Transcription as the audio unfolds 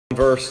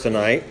verse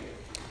tonight.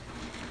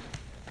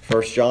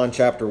 1 John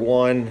chapter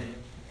 1,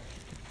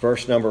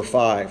 verse number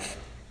 5.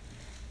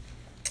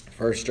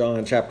 1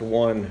 John chapter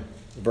 1,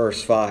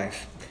 verse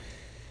 5.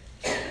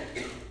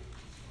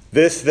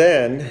 This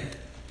then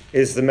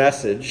is the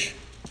message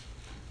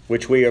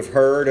which we have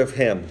heard of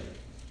him,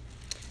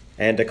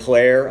 and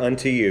declare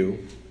unto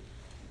you,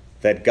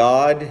 that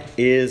God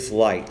is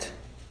light,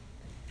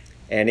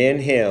 and in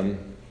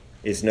him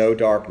is no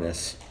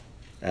darkness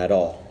at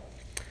all.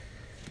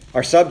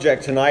 Our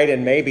subject tonight,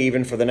 and maybe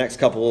even for the next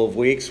couple of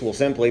weeks, will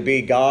simply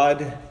be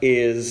God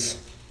is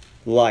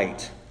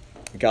light.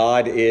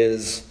 God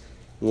is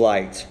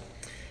light.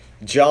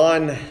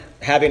 John,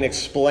 having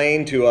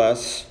explained to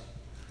us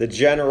the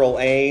general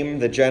aim,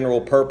 the general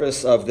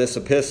purpose of this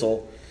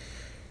epistle,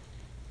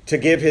 to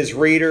give his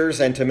readers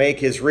and to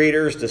make his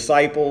readers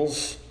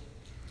disciples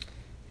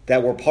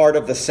that were part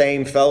of the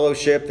same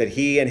fellowship that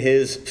he and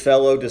his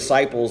fellow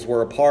disciples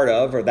were a part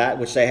of, or that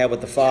which they had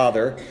with the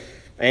Father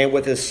and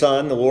with his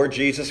Son, the Lord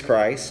Jesus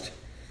Christ,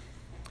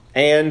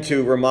 and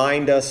to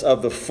remind us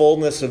of the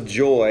fullness of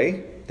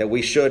joy that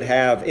we should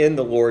have in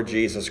the Lord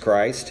Jesus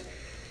Christ.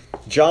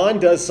 John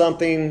does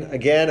something,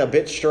 again, a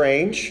bit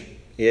strange.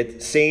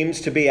 It seems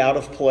to be out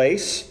of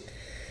place.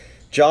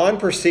 John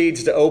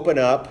proceeds to open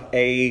up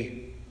a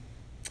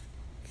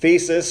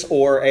thesis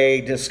or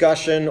a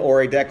discussion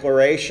or a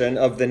declaration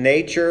of the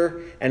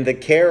nature and the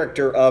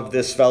character of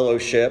this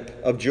fellowship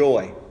of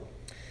joy.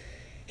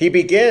 He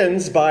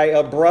begins by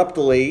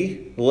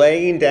abruptly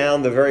laying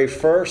down the very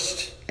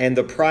first and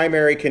the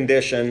primary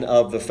condition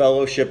of the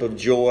fellowship of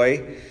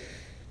joy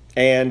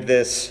and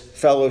this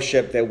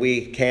fellowship that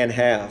we can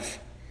have.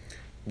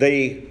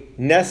 The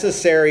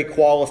necessary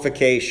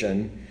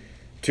qualification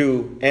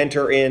to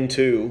enter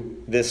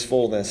into this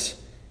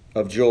fullness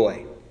of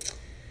joy.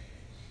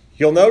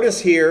 You'll notice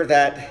here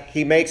that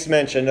he makes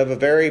mention of a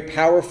very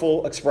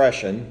powerful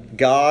expression.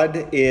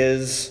 God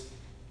is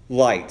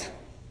light.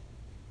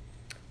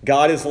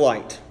 God is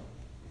light.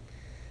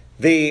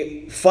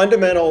 The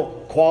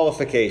fundamental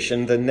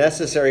qualification, the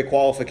necessary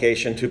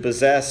qualification to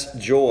possess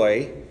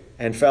joy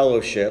and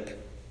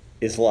fellowship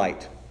is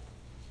light.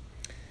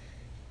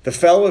 The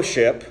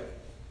fellowship,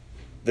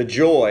 the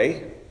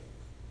joy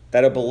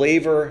that a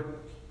believer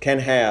can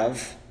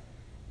have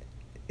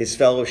is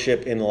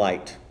fellowship in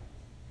light.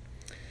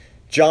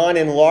 John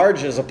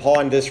enlarges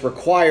upon this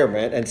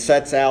requirement and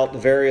sets out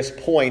various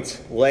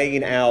points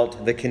laying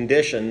out the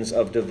conditions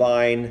of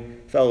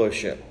divine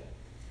fellowship.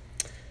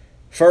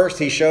 First,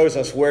 he shows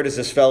us where does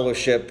this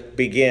fellowship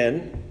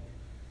begin,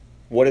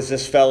 what does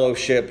this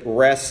fellowship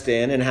rest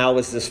in, and how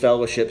is this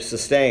fellowship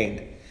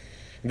sustained.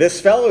 This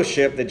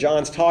fellowship that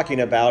John's talking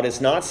about is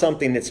not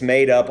something that's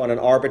made up on an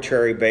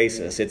arbitrary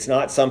basis. It's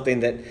not something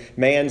that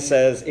man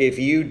says, if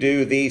you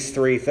do these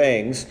three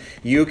things,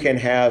 you can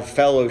have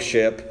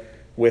fellowship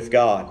with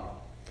God.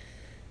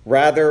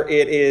 Rather,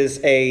 it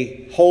is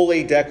a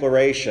holy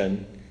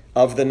declaration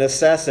of the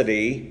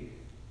necessity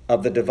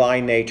of the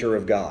divine nature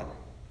of God.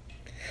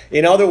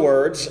 In other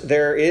words,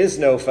 there is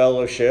no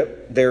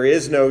fellowship, there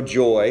is no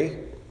joy,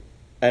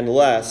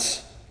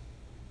 unless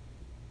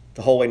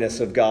the holiness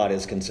of God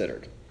is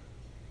considered.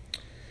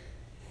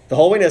 The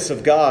holiness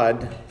of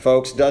God,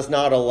 folks, does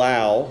not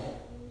allow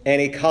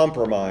any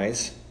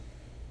compromise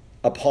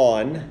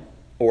upon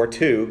or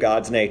to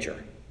God's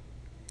nature.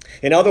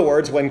 In other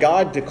words, when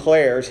God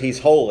declares he's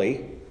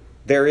holy,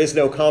 there is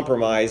no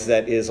compromise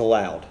that is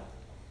allowed.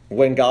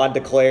 When God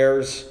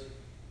declares,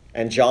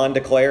 and John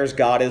declares,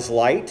 God is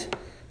light,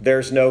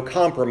 there's no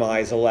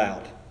compromise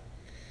allowed.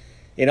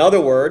 In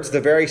other words,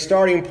 the very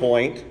starting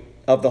point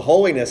of the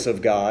holiness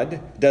of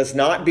God does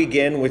not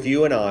begin with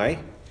you and I.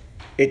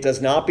 It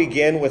does not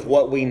begin with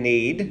what we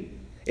need.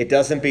 It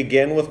doesn't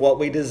begin with what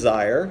we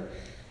desire.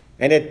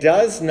 And it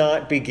does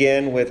not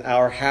begin with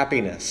our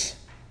happiness.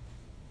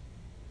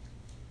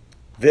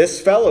 This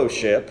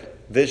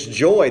fellowship, this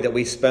joy that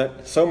we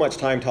spent so much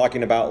time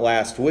talking about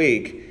last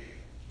week,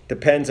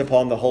 depends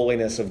upon the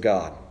holiness of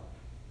God.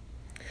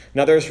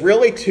 Now, there's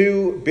really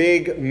two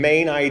big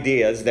main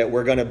ideas that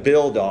we're going to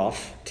build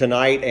off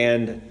tonight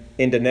and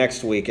into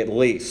next week at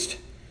least.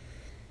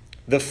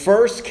 The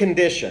first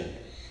condition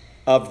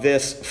of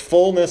this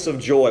fullness of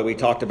joy we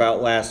talked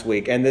about last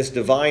week and this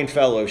divine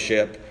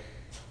fellowship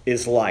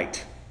is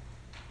light.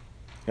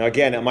 Now,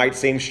 again, it might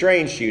seem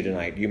strange to you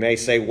tonight. You may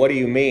say, what do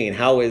you mean?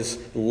 How is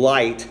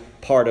light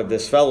part of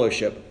this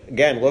fellowship?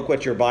 Again, look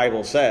what your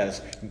Bible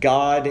says.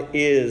 God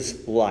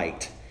is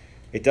light.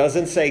 It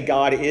doesn't say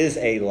God is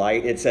a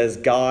light. It says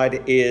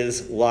God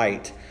is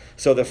light.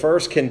 So the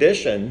first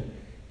condition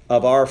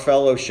of our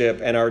fellowship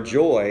and our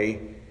joy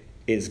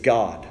is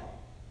God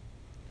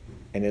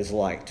and His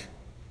light.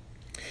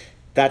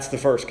 That's the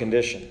first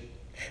condition.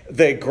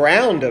 The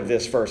ground of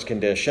this first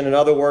condition, in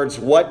other words,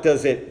 what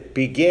does it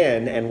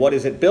begin and what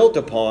is it built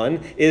upon,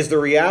 is the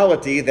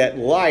reality that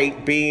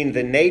light being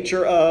the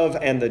nature of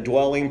and the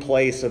dwelling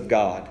place of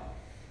God.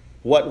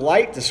 What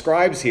light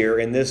describes here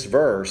in this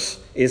verse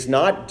is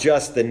not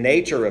just the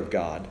nature of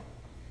God,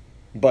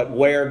 but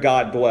where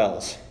God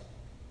dwells.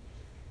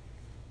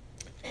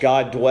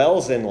 God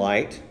dwells in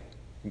light,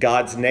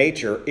 God's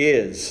nature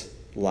is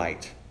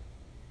light.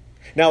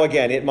 Now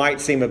again, it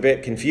might seem a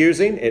bit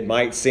confusing. It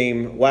might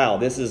seem, wow,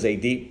 this is a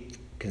deep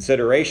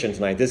consideration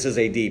tonight. This is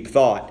a deep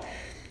thought.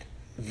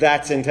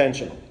 That's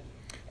intentional.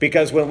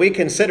 Because when we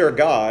consider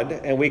God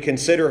and we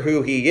consider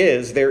who he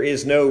is, there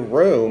is no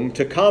room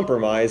to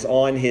compromise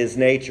on his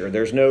nature.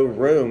 There's no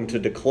room to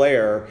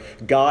declare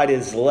God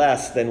is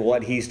less than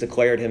what he's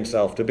declared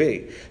himself to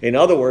be. In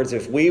other words,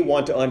 if we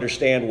want to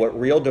understand what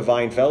real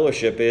divine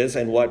fellowship is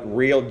and what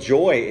real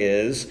joy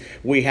is,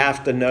 we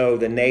have to know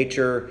the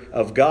nature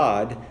of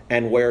God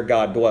and where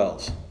God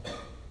dwells.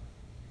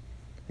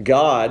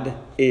 God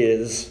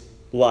is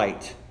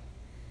light.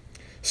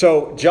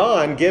 So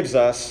John gives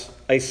us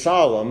a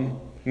solemn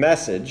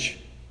message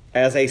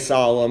as a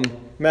solemn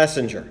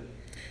messenger.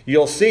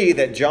 You'll see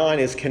that John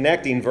is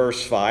connecting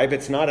verse 5.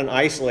 It's not an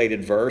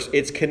isolated verse.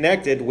 It's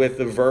connected with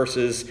the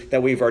verses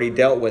that we've already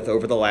dealt with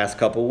over the last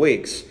couple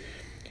weeks.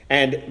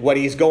 And what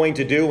he's going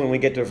to do when we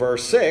get to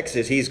verse 6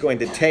 is he's going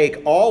to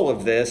take all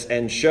of this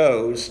and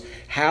shows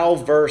how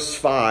verse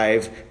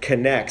 5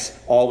 connects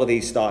all of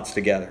these thoughts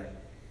together.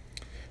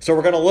 So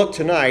we're going to look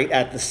tonight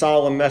at the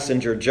solemn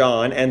messenger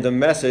John and the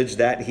message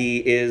that he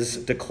is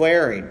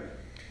declaring.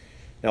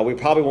 Now, we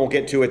probably won't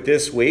get to it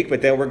this week,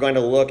 but then we're going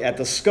to look at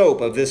the scope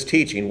of this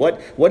teaching.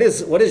 What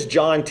is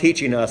John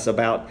teaching us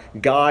about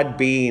God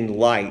being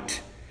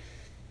light?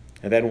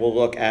 And then we'll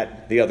look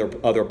at the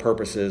other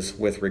purposes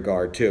with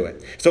regard to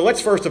it. So let's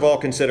first of all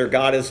consider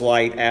God is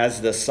light as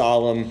the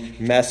solemn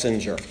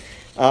messenger.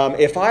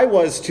 If I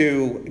was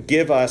to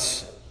give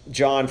us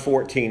John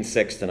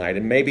 14:6 tonight,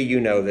 and maybe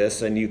you know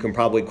this, and you can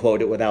probably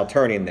quote it without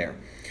turning there.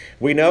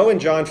 We know in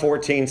John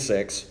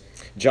 14:6,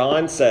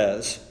 John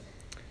says,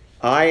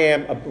 I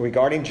am,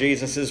 regarding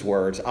Jesus'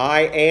 words,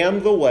 I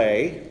am the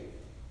way,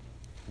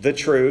 the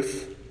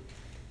truth,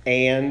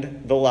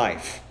 and the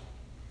life.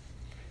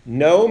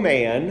 No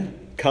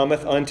man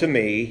cometh unto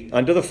me,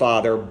 unto the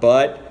Father,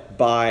 but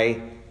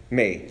by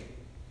me.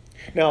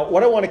 Now,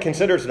 what I want to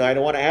consider tonight, I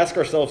want to ask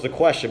ourselves the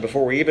question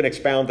before we even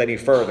expound any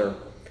further.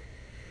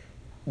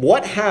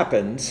 What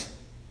happens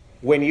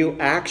when you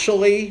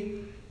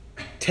actually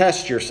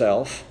test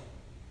yourself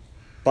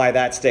by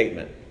that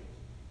statement?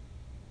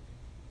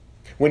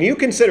 When you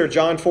consider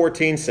John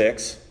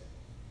 14:6,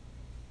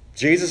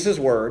 Jesus'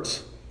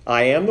 words,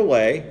 I am the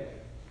way,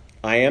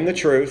 I am the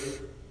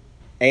truth,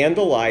 and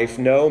the life,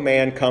 no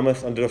man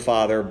cometh unto the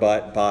Father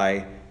but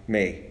by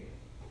me.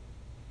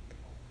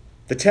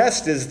 The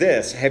test is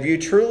this: have you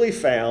truly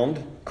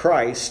found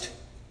Christ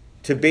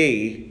to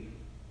be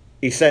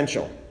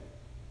essential?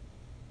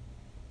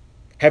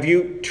 Do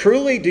you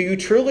truly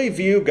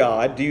view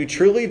God, do you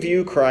truly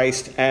view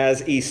Christ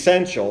as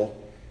essential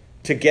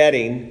to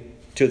getting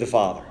to the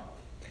Father?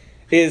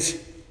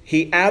 Is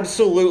he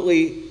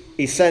absolutely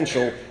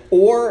essential,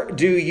 or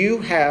do you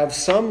have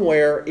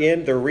somewhere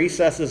in the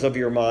recesses of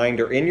your mind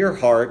or in your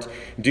heart,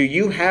 do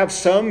you have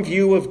some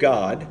view of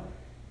God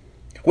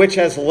which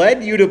has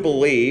led you to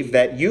believe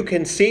that you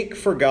can seek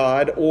for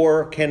God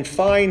or can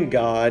find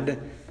God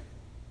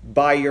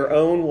by your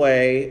own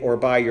way or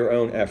by your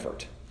own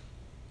effort?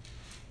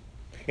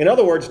 In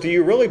other words, do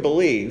you really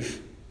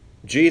believe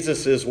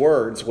Jesus'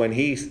 words when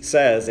he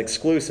says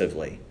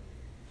exclusively,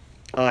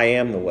 I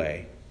am the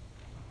way,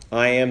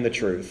 I am the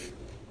truth,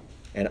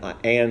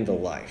 and the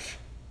life?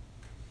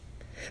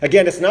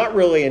 Again, it's not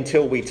really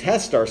until we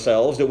test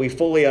ourselves that we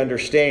fully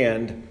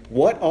understand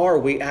what are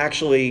we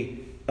actually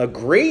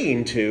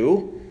agreeing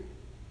to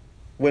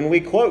when we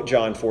quote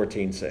John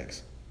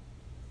 14:6.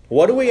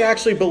 What do we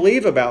actually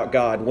believe about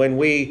God when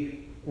we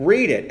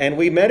read it and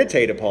we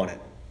meditate upon it?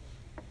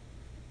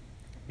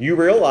 You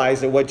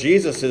realize that what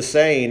Jesus is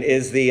saying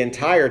is the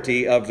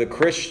entirety of the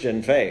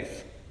Christian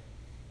faith.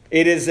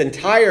 It is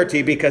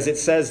entirety because it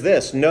says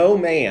this: no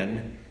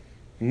man,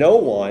 no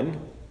one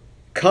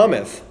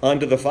cometh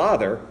unto the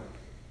Father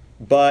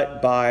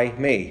but by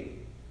me.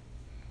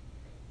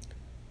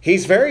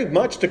 He's very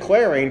much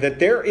declaring that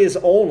there is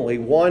only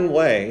one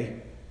way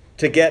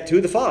to get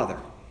to the Father.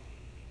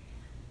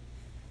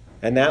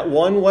 And that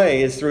one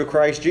way is through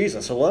Christ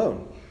Jesus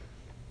alone.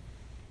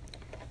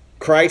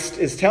 Christ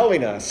is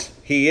telling us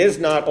he is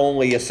not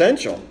only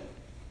essential,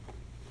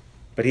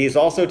 but he is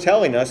also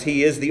telling us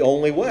he is the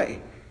only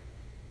way.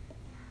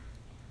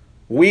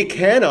 We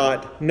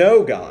cannot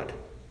know God.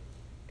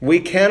 We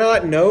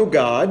cannot know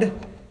God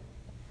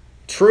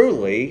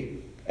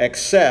truly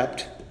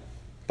except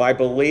by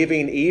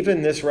believing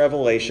even this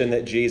revelation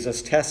that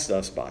Jesus tests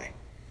us by.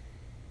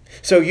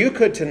 So you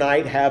could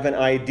tonight have an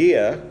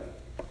idea,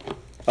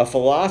 a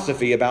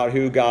philosophy about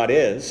who God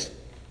is,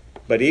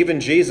 but even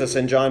Jesus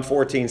in John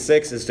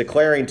 14:6 is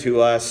declaring to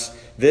us,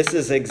 this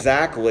is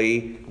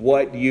exactly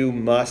what you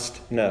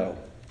must know.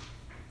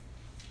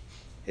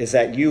 Is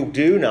that you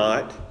do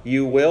not,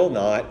 you will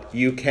not,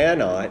 you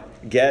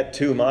cannot get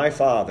to my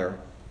Father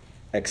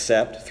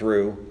except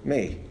through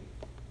me.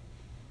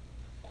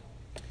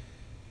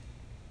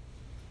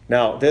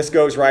 Now, this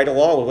goes right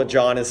along with what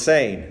John is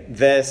saying.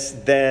 This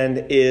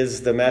then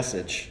is the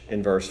message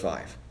in verse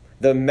 5.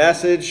 The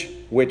message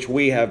which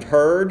we have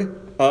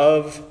heard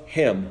of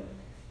him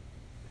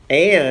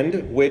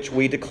and which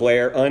we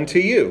declare unto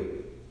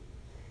you.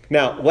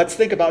 Now, let's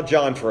think about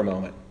John for a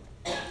moment.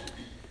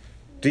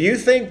 Do you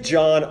think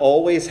John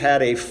always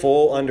had a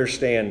full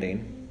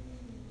understanding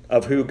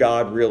of who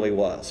God really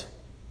was?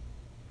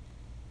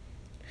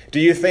 Do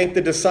you think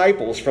the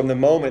disciples, from the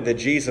moment that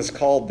Jesus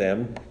called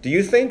them, do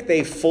you think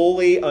they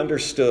fully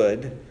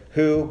understood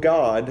who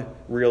God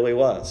really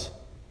was?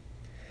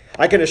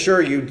 I can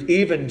assure you,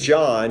 even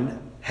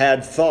John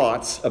had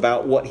thoughts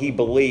about what he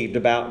believed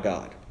about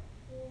God.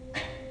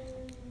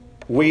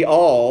 We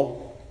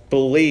all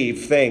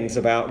believe things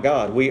about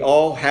God. We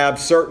all have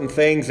certain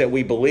things that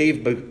we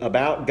believe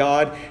about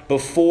God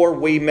before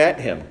we met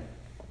him.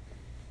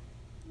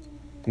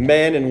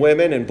 Men and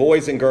women and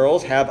boys and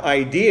girls have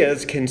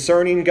ideas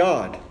concerning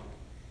God.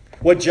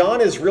 What John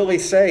is really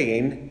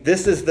saying,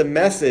 this is the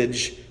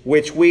message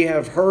which we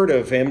have heard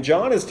of him.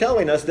 John is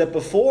telling us that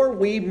before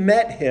we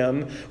met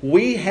him,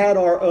 we had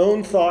our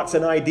own thoughts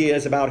and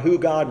ideas about who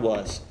God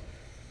was.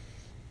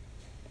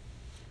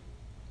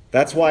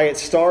 That's why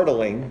it's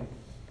startling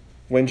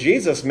when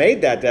Jesus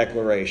made that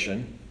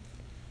declaration.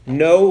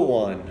 No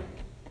one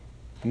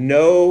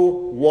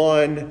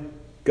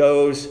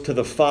goes to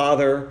the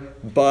Father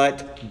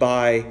but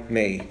by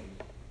me.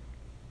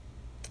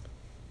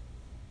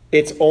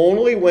 It's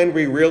only when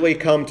we really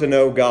come to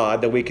know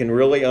God that we can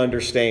really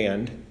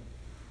understand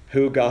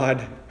who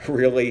God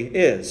really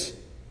is.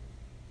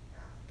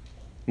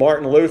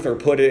 Martin Luther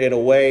put it in a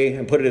way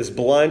and put it as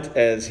blunt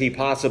as he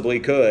possibly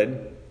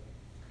could.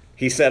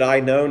 He said, I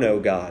know no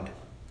God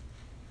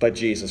but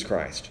Jesus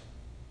Christ.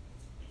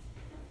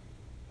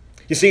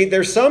 You see,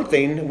 there's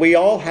something we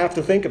all have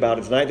to think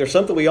about tonight. There's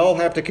something we all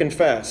have to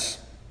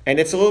confess. And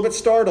it's a little bit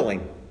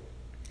startling.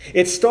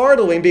 It's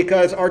startling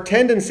because our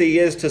tendency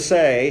is to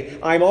say,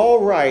 I'm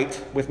all right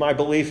with my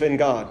belief in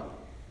God.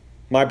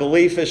 My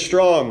belief is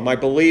strong. My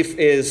belief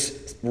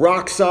is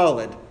rock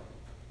solid.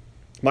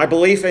 My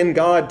belief in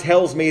God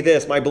tells me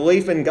this. My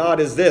belief in God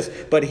is this.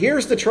 But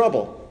here's the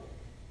trouble.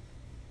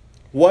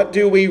 What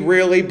do we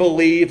really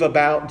believe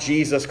about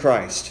Jesus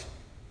Christ?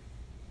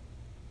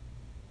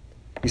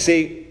 You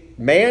see,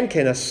 man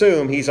can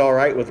assume he's all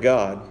right with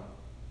God.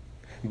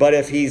 But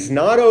if he's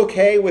not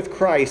okay with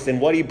Christ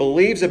and what he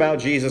believes about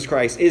Jesus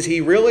Christ, is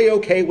he really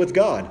okay with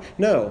God?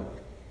 No.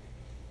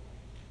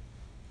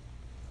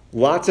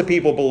 Lots of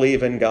people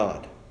believe in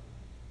God.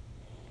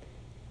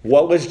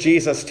 What was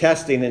Jesus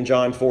testing in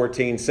John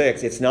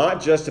 14:6? It's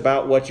not just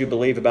about what you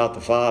believe about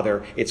the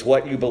Father, it's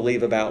what you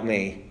believe about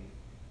me.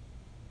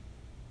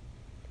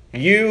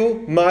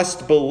 You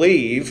must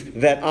believe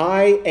that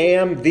I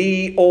am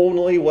the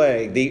only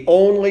way, the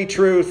only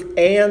truth,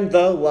 and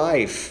the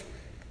life.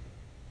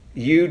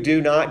 You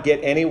do not get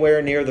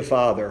anywhere near the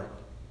Father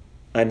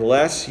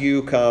unless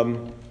you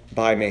come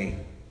by me.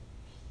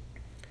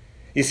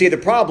 You see, the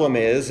problem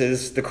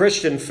is the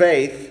Christian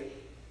faith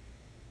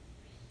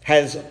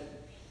has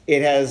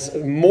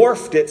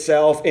morphed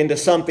itself into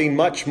something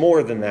much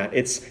more than that.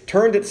 It's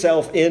turned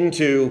itself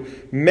into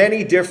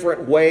many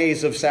different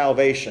ways of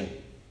salvation.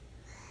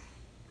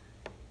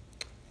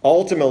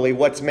 Ultimately,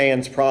 what's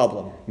man's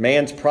problem?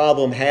 Man's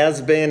problem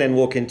has been and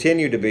will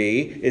continue to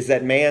be is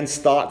that man's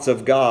thoughts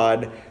of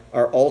God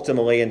are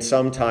ultimately and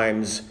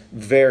sometimes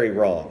very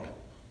wrong.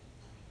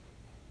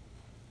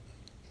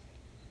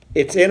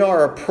 It's in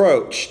our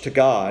approach to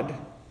God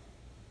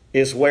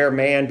is where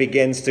man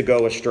begins to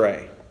go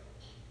astray.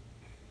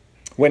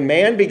 When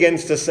man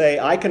begins to say,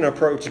 I can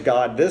approach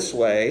God this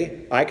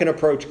way, I can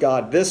approach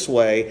God this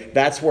way,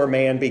 that's where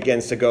man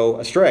begins to go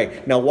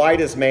astray. Now, why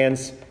does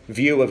man's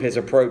view of his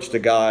approach to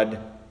God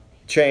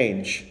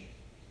change?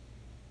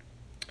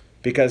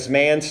 Because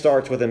man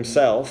starts with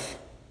himself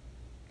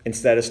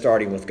instead of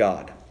starting with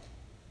God.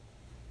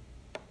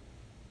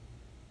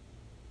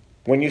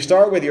 When you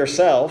start with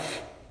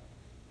yourself,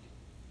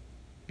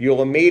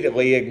 you'll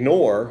immediately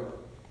ignore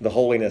the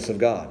holiness of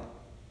God.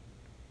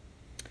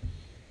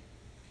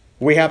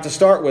 We have to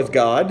start with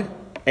God,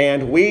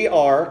 and we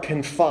are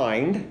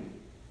confined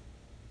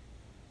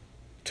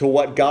to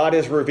what God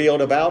has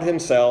revealed about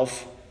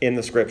himself in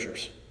the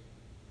Scriptures.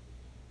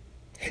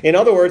 In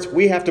other words,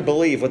 we have to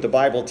believe what the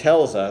Bible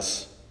tells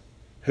us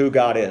who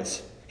God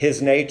is,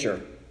 his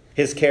nature,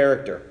 his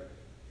character.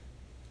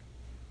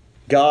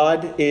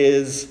 God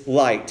is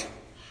light.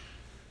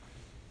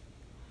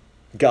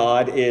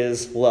 God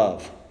is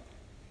love.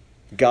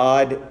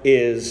 God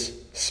is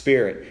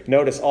Spirit.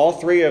 Notice all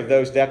three of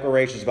those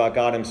declarations about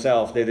God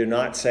himself, they do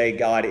not say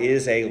God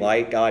is a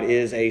light, God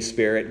is a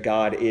spirit,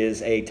 God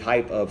is a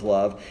type of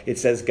love. It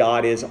says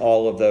God is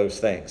all of those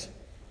things.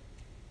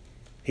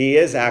 He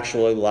is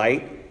actually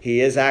light.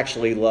 He is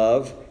actually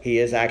love. He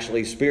is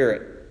actually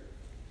spirit.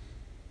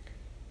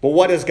 But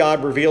what has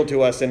God revealed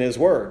to us in his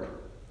word?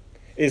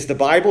 Is the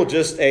Bible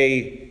just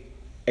a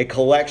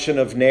collection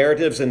of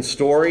narratives and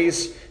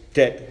stories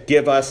that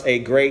give us a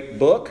great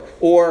book?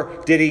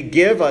 Or did he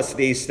give us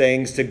these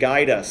things to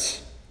guide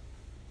us?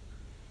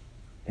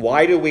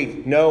 Why do we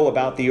know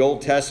about the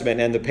Old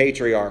Testament and the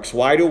patriarchs?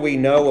 Why do we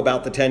know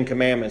about the Ten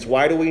Commandments?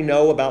 Why do we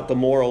know about the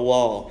moral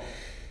law?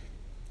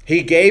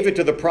 He gave it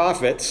to the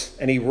prophets,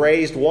 and he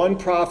raised one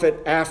prophet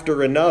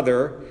after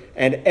another,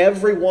 and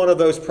every one of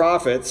those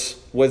prophets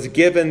was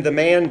given the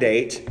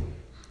mandate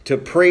to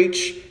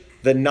preach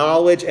the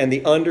knowledge and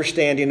the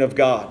understanding of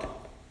God.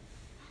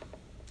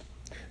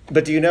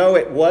 But do you know,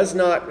 it was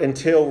not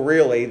until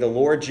really the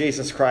Lord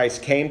Jesus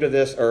Christ came to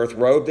this earth,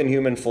 robed in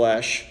human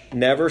flesh,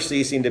 never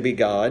ceasing to be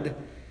God.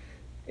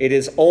 It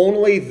is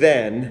only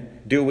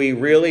then do we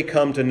really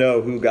come to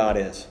know who God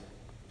is.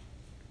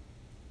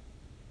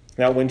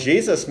 Now, when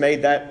Jesus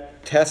made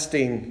that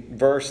testing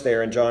verse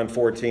there in John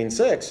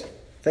 14:6,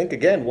 think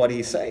again what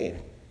he's saying.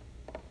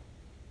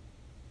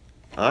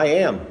 I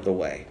am the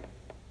way.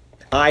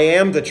 I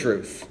am the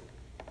truth.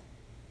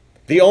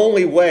 The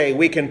only way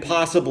we can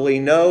possibly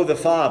know the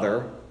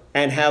Father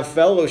and have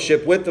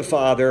fellowship with the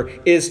Father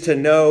is to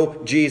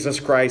know Jesus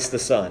Christ the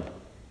Son.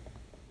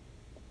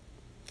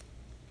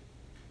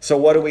 So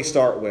what do we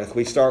start with?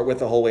 We start with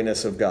the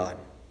holiness of God.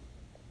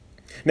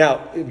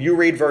 Now, you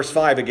read verse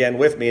 5 again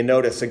with me and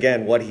notice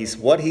again what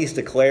he's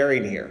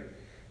declaring here.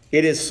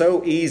 It is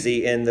so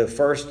easy in this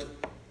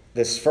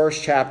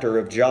first chapter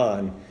of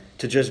John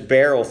to just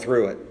barrel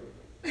through it.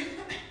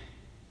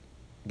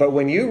 But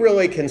when you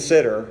really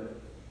consider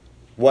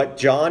what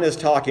John is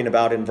talking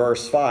about in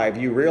verse 5,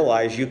 you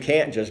realize you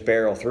can't just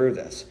barrel through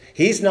this.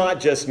 He's not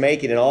just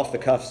making an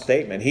off-the-cuff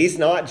statement. He's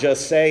not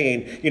just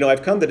saying,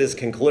 I've come to this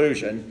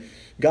conclusion,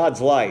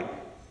 God's light.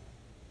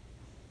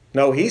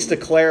 No, he's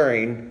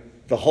declaring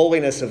the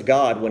holiness of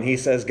God when he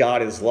says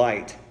God is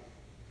light.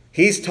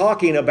 He's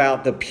talking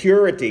about the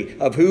purity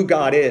of who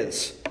God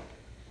is.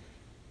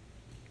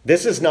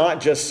 This is not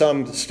just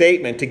some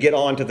statement to get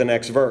on to the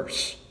next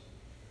verse.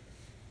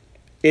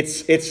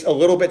 It's a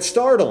little bit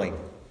startling.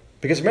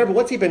 Because remember,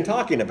 what's he been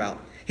talking about?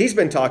 He's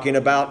been talking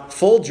about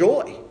full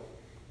joy.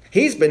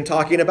 He's been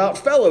talking about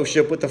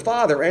fellowship with the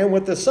Father and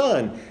with the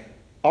Son.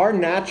 Our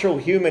natural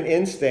human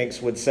instincts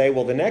would say,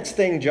 well, the next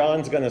thing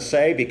John's going to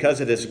say,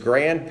 because of this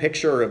grand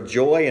picture of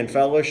joy and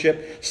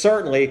fellowship,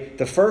 certainly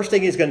the first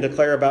thing he's going to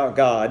declare about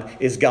God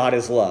is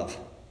love.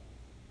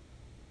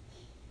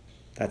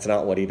 That's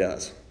not what he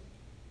does.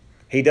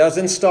 He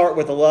doesn't start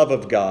with the love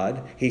of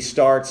God. He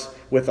starts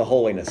with the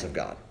holiness of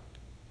God.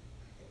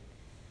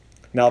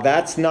 Now,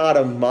 that's not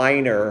a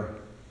minor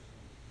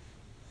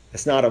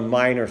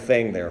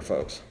thing there,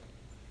 folks.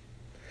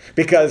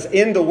 Because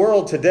in the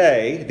world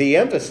today, the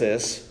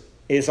emphasis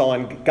is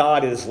on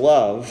God is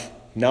love,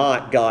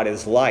 not God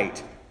is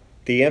light.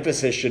 The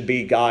emphasis should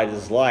be God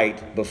is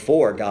light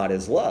before God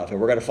is love. And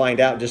we're going to find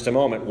out in just a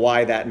moment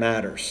why that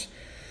matters.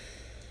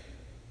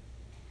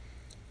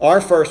 Our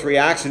first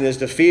reaction is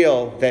to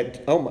feel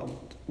that,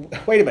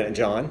 wait a minute,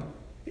 John.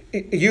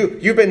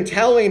 You've been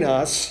telling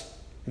us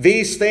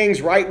these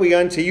things write we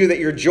unto you, that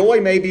your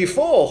joy may be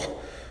full.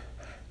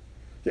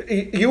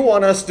 You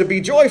want us to be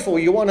joyful.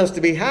 You want us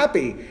to be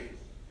happy.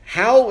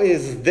 How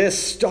is this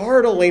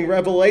startling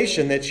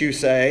revelation that you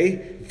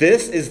say,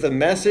 this is the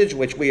message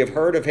which we have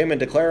heard of him and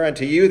declare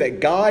unto you, that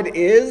God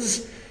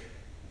is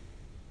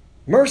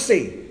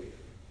mercy.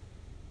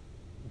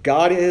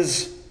 God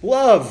is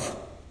love.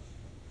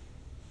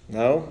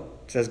 No,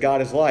 it says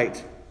God is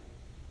light.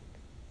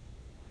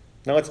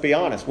 Now let's be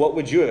honest. What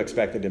would you have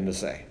expected him to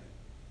say?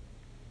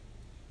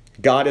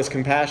 God is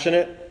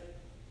compassionate.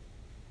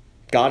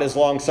 God is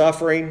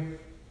long-suffering.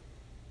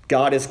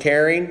 God is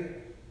caring.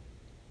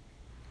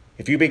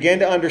 If you begin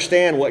to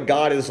understand what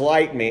God is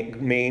light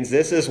means,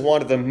 this is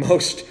one of the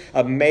most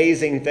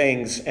amazing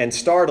things and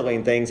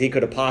startling things he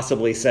could have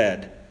possibly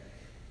said.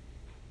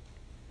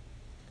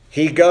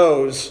 He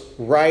goes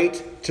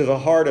right to the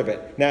heart of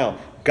it. Now,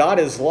 God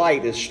is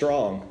light is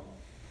strong.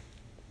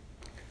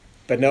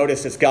 But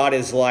notice it's God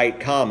is light,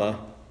 comma,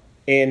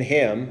 in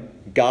him,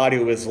 God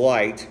who is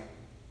light,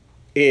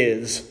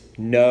 is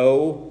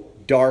no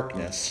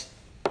darkness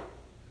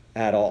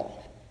at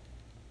all.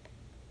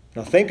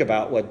 Now think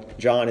about what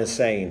John is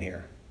saying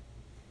here.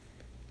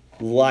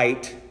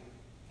 Light,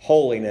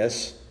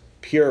 holiness,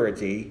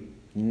 purity,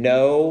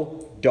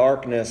 no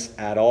darkness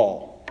at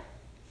all.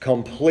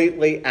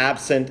 Completely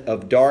absent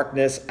of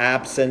darkness,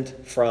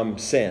 absent from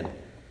sin.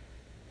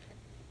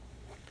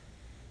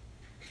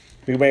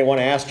 You may want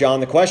to ask John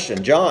the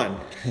question, John,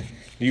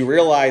 you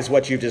realize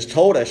what you just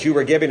told us? You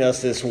were giving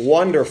us this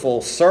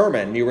wonderful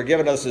sermon. You were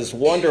giving us this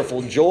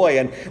wonderful joy.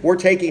 And we're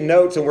taking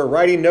notes and we're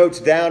writing notes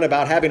down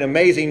about having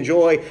amazing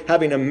joy,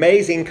 having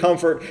amazing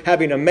comfort,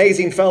 having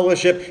amazing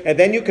fellowship. And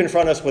then you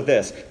confront us with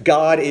this.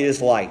 God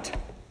is light.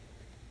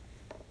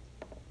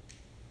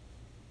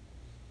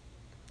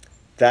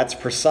 That's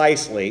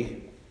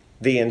precisely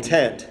the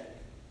intent,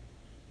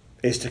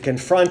 is to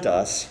confront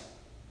us.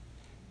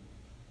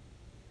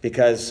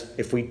 Because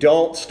if we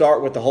don't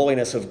start with the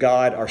holiness of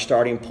God, our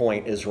starting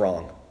point is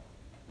wrong.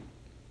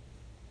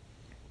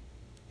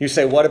 You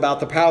say, what about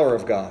the power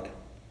of God?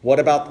 What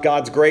about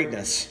God's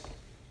greatness?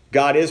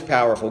 God is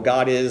powerful.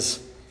 God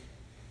is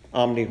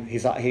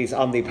he's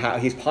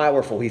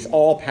powerful. He's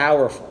all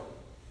powerful.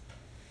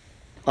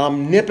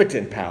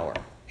 Omnipotent power.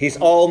 He's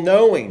all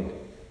knowing.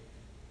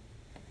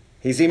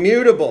 He's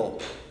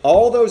immutable.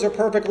 All those are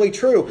perfectly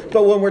true.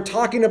 But when we're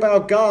talking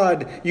about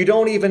God, you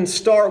don't even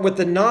start with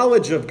the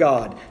knowledge of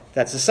God.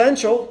 That's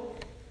essential,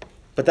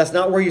 but that's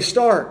not where you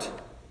start.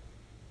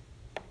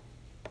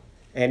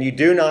 And you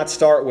do not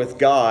start with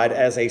God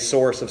as a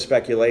source of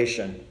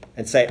speculation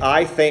and say,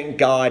 I think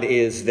God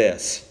is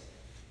this.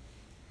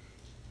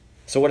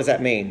 So what does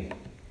that mean?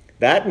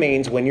 That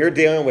means when you're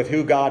dealing with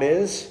who God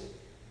is,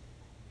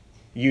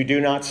 you do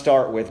not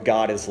start with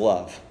God is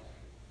love.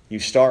 You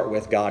start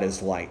with God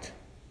is light.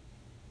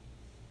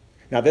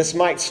 Now this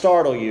might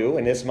startle you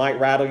and this might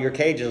rattle your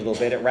cages a little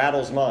bit. It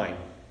rattles mine.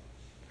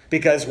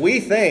 Because we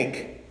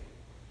think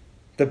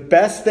the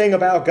best thing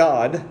about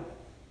God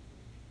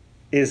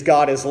is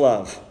God is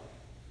love.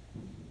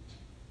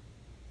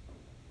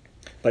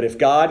 But if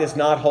God is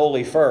not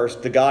holy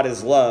first, the God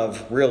is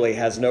love really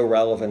has no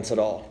relevance at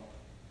all.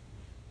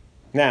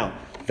 Now,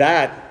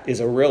 that is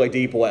a really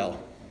deep well.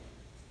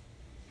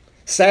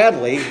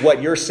 Sadly,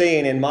 what you're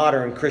seeing in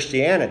modern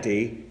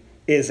Christianity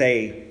is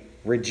a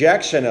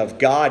rejection of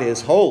God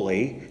is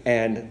holy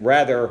and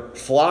rather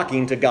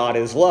flocking to God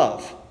is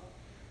love.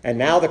 And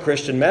now the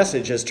Christian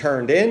message has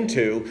turned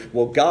into,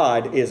 well,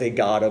 God is a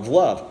God of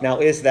love. Now,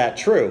 is that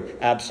true?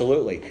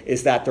 Absolutely.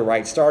 Is that the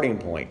right starting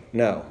point?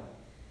 No.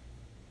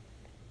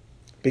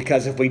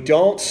 Because if we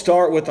don't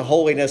start with the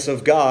holiness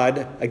of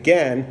God,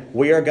 again,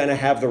 we are going to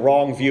have the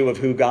wrong view of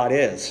who God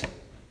is.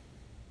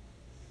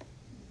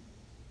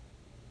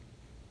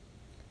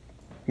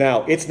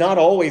 Now, it's not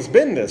always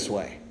been this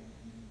way.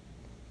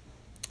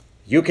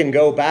 You can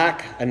go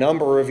back a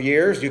number of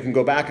years. You can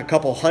go back a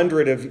couple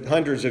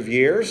hundreds of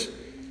years.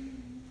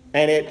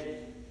 And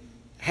it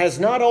has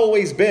not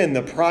always been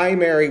the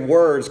primary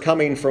words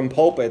coming from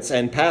pulpits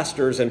and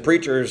pastors and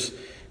preachers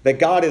that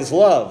God is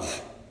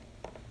love.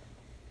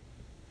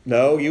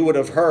 No, you would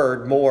have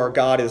heard more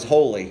God is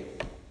holy.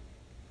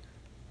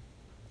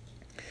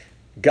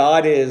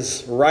 God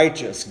is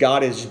righteous.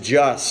 God is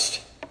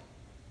just.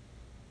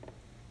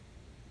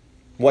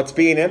 What's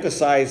being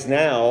emphasized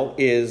now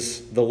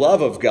is the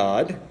love of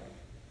God.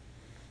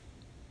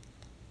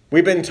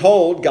 We've been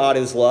told God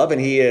is love, and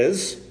He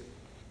is.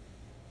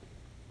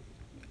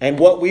 And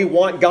what we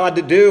want God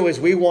to do is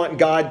we want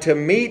God to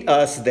meet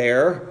us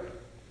there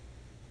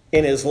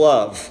in His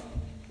love.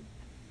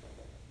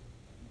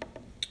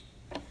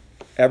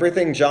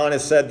 Everything John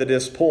has said to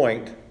this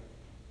point,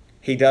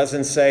 he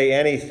doesn't say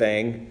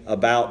anything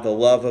about the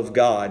love of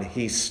God.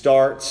 He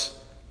starts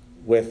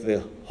with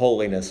the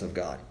holiness of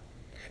God.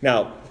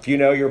 Now, if you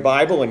know your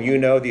Bible and you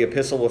know the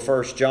epistle of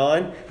 1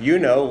 John, you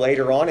know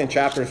later on in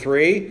chapter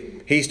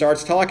 3, he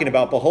starts talking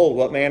about, behold,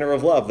 what manner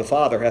of love the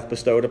Father hath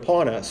bestowed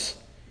upon us.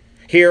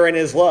 Herein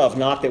is love,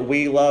 not that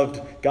we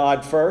loved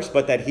God first,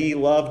 but that He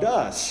loved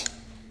us.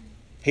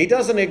 He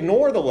doesn't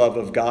ignore the love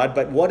of God,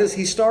 but what does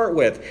He start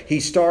with? He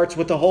starts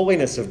with the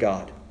holiness of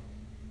God.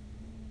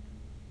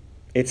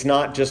 It's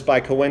not just by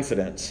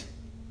coincidence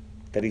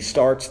that He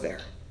starts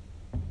there.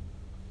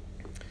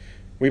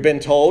 We've been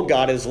told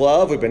God is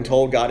love. We've been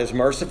told God is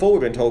merciful.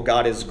 We've been told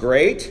God is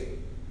great.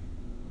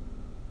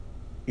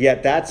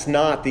 Yet that's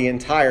not the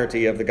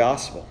entirety of the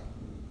gospel.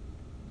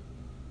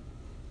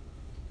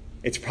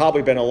 It's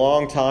probably been a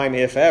long time,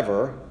 if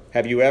ever,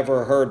 have you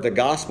ever heard the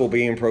gospel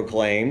being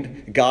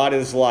proclaimed, God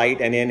is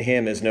light and in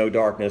Him is no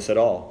darkness at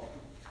all.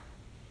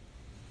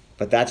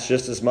 But that's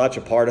just as much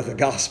a part of the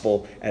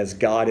gospel as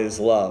God is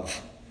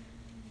love.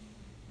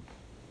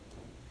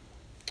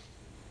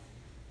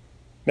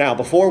 Now,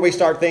 before we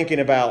start thinking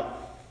about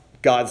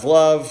God's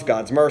love,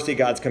 God's mercy,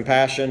 God's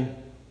compassion,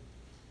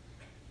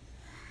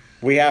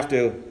 we have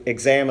to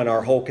examine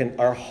our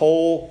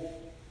whole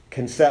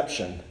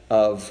conception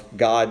of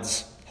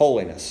God's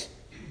holiness.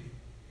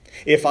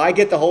 If I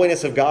get the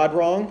holiness of God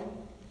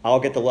wrong, I'll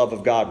get the love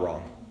of God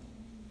wrong.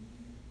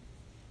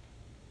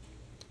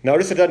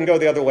 Notice it doesn't go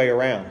the other way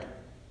around.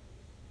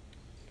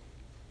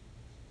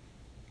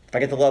 If I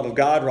get the love of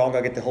God wrong,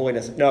 I'll get the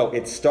holiness. No,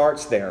 it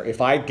starts there.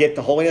 If I get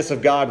the holiness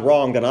of God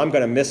wrong, then I'm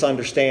going to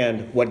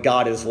misunderstand what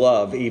God is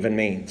love even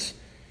means.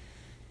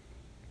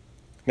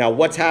 Now,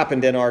 what's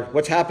happened in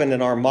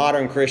our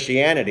modern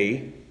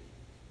Christianity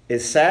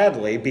is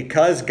sadly,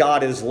 because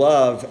God is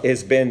love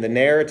has been the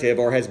narrative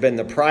or has been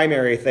the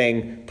primary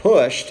thing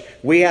pushed,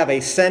 we have a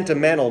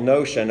sentimental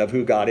notion of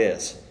who God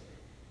is.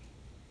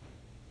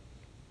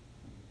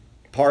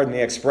 Pardon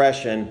the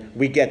expression,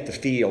 we get the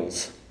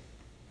feels.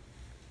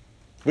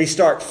 We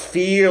start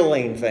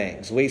feeling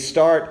things. We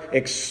start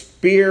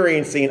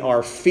experiencing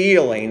our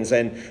feelings,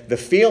 and the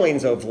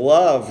feelings of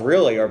love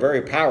really are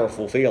very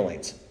powerful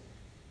feelings.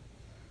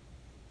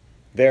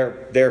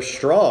 They're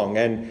strong,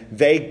 and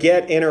they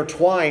get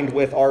intertwined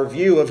with our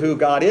view of who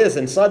God is,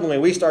 and suddenly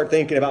we start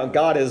thinking about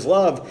God as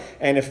love,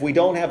 and if we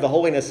don't have the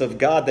holiness of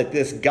God, that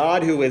this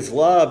God who is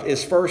love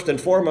is first and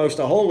foremost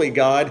a holy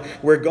God,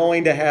 we're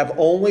going to have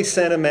only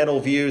sentimental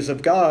views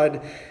of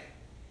God.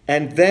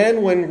 And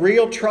then when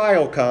real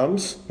trial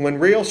comes, when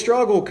real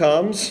struggle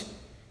comes,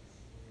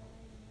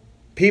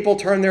 people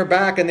turn their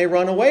back and they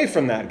run away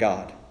from that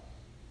God.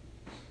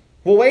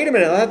 Well, wait a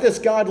minute. I thought this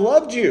God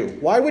loved you.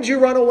 Why would you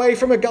run away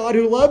from a God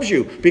who loves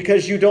you?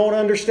 Because you don't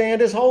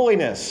understand his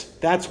holiness.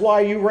 That's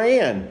why you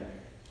ran.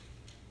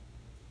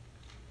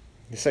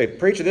 You say,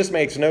 preacher, this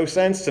makes no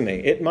sense to me.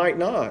 It might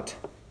not.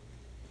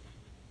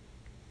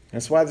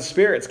 That's why the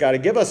Spirit's got to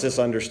give us this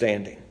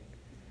understanding.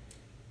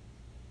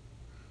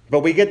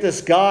 But we get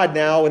this God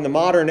now in the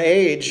modern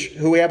age,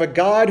 who we have a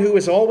God who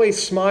is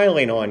always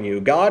smiling on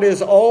you. God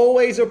is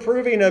always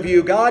approving of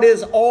you. God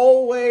is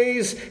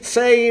always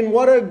saying,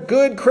 what a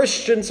good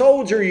Christian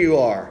soldier you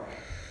are.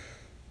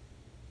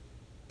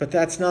 But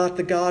that's not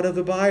the God of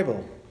the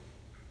Bible.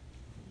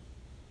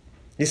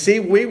 You see,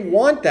 we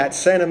want that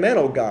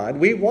sentimental God.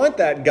 We want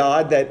that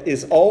God that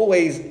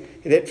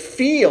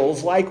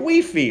feels like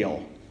we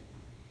feel.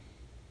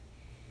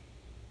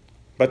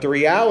 But the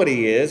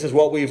reality is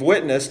what we've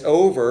witnessed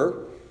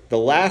over the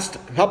last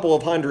couple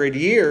of 100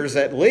 years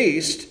at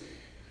least,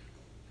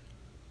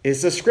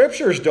 is the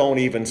Scriptures don't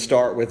even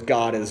start with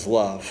God is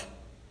love.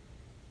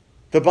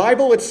 The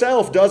Bible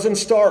itself doesn't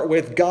start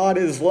with God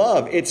is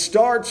love. It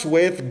starts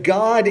with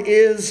God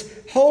is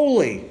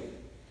holy.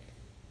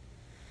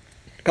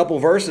 A couple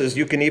verses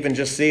you can even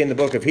just see in the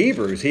book of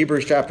Hebrews.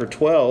 Hebrews chapter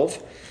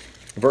 12,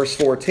 verse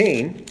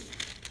 14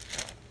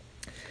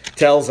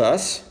 tells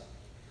us,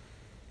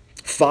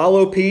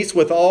 follow peace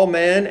with all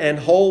men and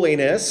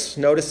holiness.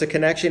 Notice the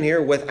connection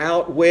here,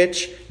 without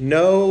which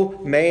no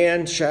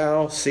man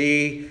shall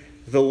see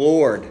the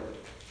Lord.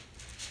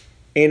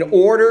 In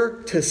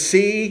order to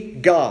see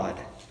God,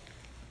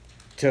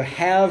 to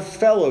have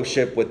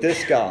fellowship with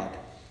this God,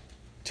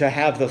 to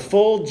have the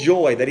full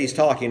joy that he's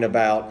talking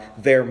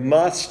about, there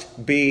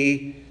must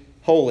be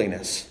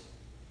holiness.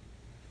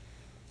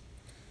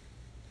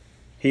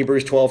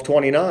 Hebrews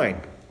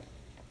 12:29.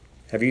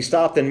 Have you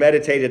stopped and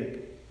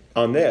meditated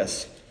on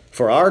this?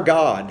 For our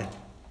God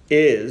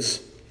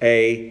is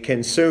a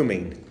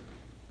consuming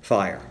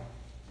fire.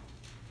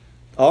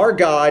 Our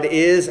God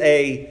is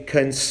a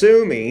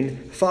consuming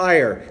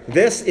fire.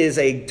 This is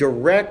a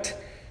direct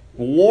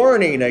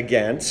warning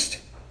against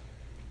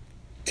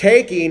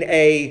taking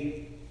a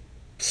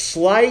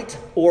slight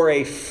or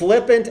a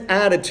flippant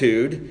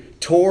attitude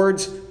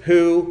towards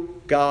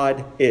who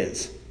God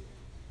is.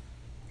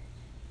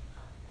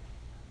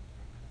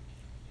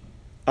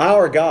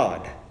 Our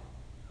God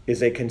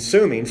is a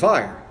consuming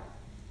fire.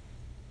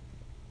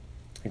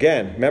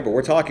 Again, remember,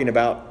 we're talking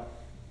about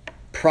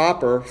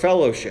proper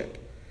fellowship.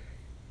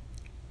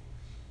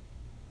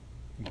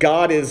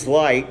 God is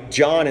light.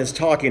 John is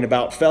talking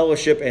about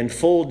fellowship and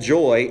full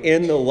joy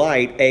in the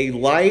light, a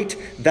light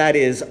that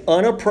is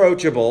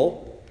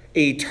unapproachable,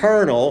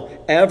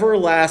 eternal,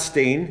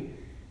 everlasting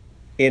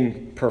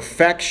in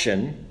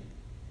perfection,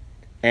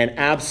 and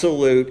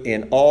absolute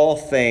in all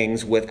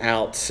things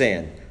without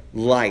sin.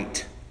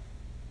 Light.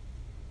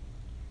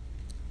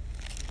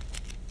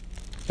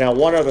 Now,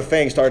 one other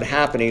thing started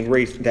happening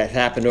that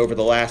happened over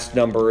the last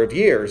number of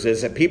years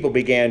is that people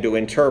began to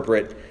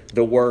interpret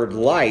the word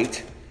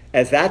light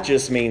as that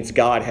just means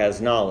God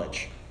has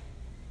knowledge.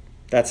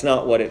 That's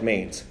not what it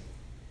means.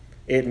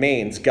 It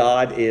means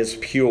God is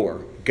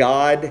pure.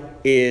 God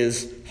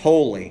is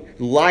holy.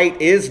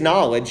 Light is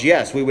knowledge.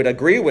 Yes, we would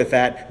agree with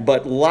that.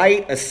 But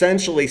light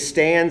essentially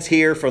stands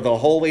here for the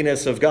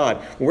holiness of God.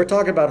 When we're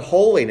talking about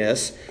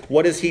holiness,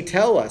 what does he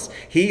tell us?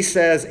 He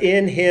says,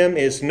 in him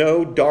is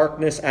no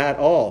darkness at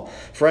all.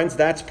 Friends,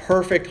 that's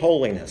perfect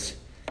holiness.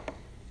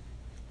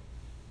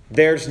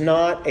 There's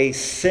not a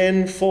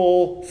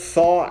sinful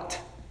thought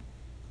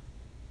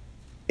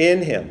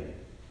in him.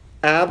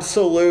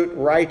 Absolute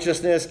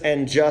righteousness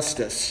and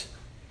justice.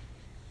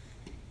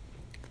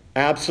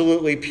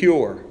 Absolutely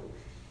pure.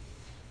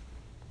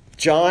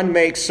 John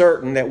makes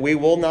certain that we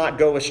will not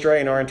go astray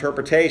in our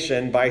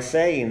interpretation by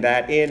saying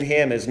that in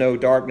him is no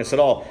darkness at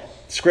all.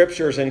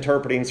 Scripture is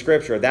interpreting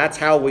Scripture. That's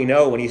how we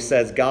know when he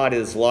says God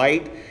is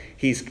light,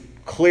 he's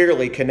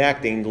clearly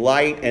connecting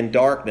light and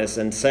darkness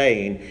and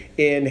saying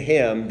in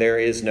him there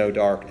is no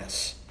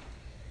darkness.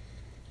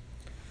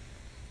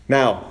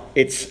 Now,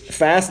 it's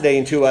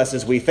fascinating to us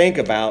as we think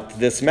about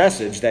this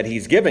message that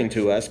he's giving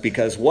to us,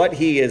 because what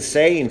he is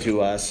saying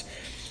to us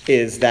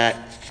is that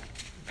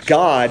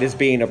God is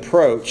being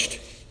approached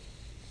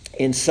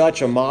in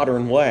such a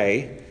modern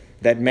way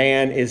that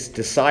man is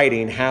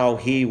deciding how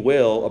he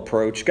will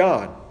approach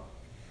God.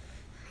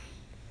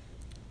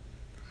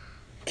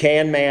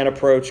 Can man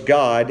approach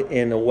God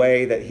in a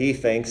way that he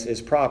thinks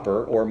is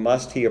proper, or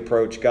must he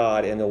approach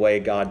God in the way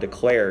God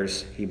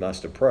declares he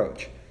must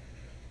approach?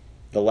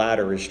 The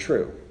latter is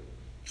true.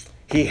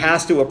 He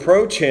has to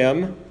approach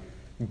him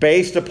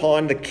based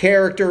upon the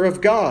character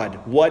of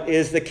God. What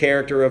is the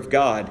character of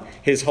God?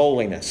 His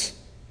holiness.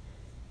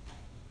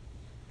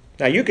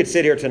 Now, you could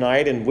sit here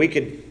tonight and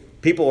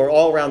people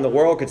all around the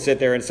world could sit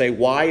there and say,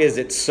 why is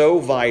it so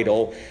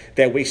vital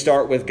that we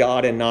start with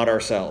God and not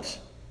ourselves?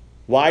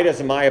 Why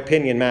doesn't my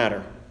opinion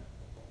matter?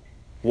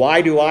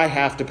 Why do I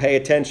have to pay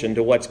attention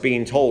to what's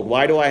being told?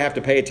 Why do I have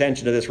to pay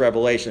attention to this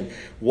revelation?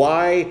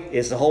 Why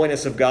is the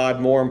holiness of God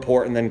more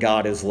important than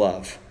God is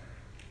love?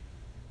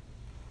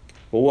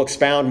 Well, we'll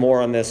expound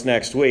more on this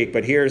next week,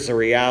 but here's the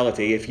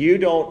reality. If you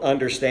don't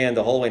understand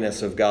the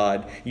holiness of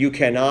God, you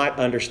cannot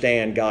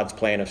understand God's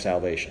plan of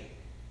salvation.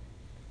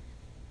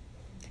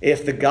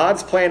 If the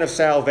God's plan of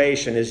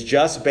salvation is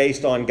just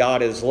based on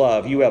God is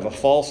love, you have a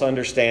false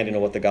understanding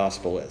of what the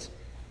gospel is.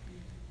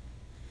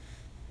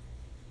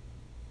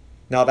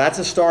 Now, that's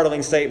a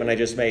startling statement I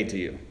just made to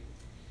you.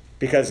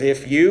 Because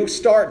if you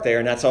start there,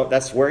 and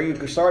that's where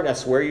you start,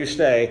 that's where you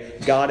stay,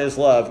 God is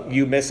love,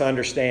 you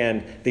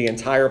misunderstand the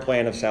entire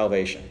plan of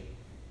salvation.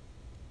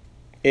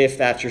 If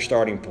that's your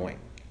starting point.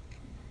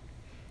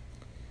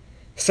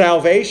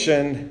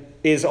 Salvation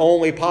is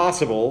only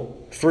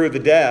possible through the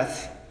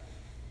death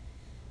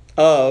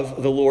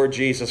of the Lord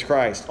Jesus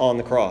Christ on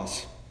the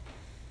cross.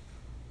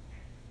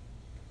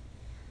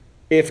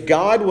 If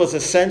God was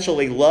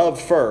essentially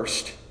love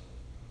first,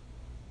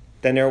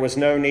 then there was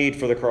no need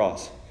for the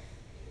cross.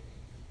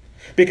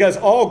 Because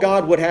all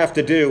God would have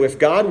to do, if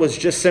God was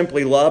just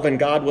simply love and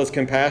God was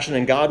compassion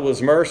and God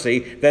was mercy,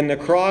 then the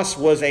cross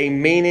was a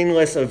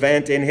meaningless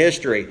event in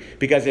history.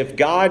 Because if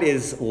God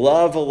is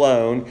love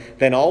alone,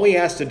 then all he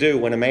has to do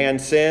when a man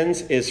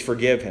sins is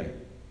forgive him.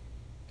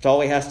 That's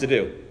all he has to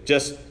do.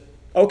 Just,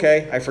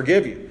 okay, I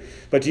forgive you.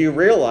 But do you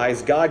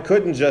realize God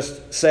couldn't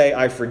just say,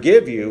 I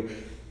forgive you?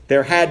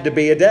 There had to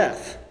be a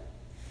death.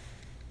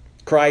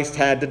 Christ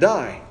had to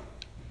die.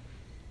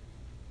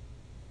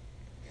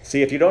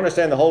 See, if you don't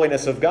understand the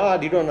holiness of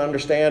God, you don't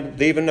understand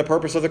even the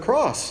purpose of the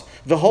cross.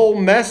 The whole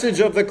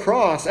message of the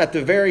cross at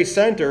the very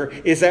center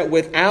is that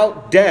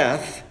without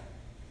death,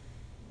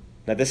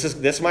 now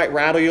this might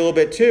rattle you a little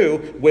bit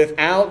too,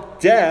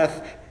 without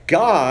death,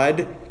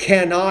 God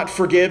cannot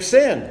forgive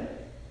sin.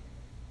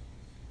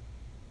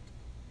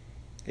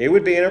 It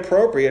would be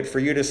inappropriate for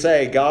you to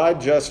say,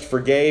 God just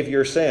forgave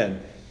your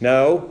sin.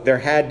 No, there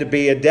had to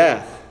be a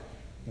death.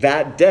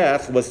 That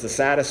death was the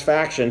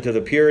satisfaction to the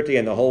purity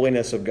and the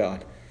holiness of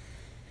God.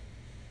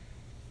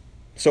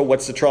 So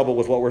what's the trouble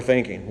with what we're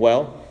thinking?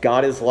 Well,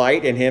 God is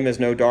light, in him is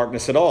no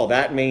darkness at all.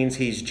 That means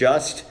he's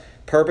just,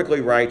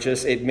 perfectly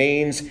righteous. It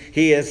means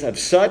he is of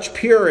such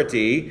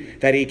purity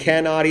that he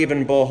cannot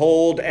even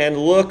behold and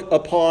look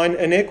upon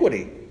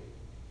iniquity.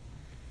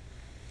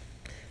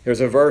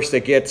 There's a verse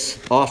that gets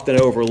often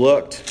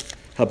overlooked,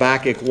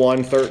 Habakkuk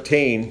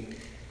 1:13.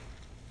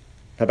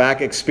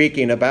 Habakkuk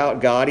speaking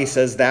about God, he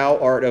says, Thou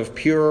art of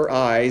purer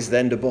eyes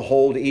than to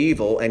behold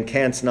evil, and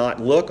canst not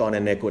look on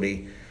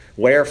iniquity.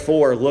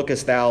 Wherefore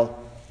lookest thou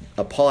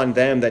upon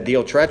them that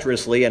deal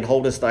treacherously, and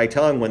holdest thy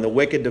tongue when the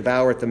wicked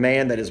devoureth the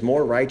man that is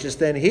more righteous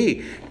than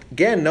he?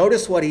 Again,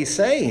 notice what he's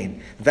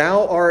saying.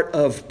 Thou art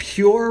of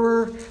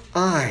purer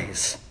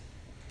eyes.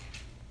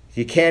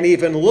 You can't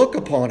even look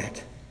upon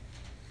it.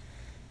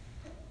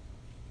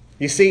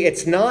 You see,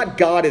 it's not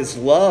God is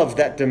love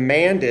that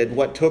demanded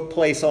what took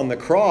place on the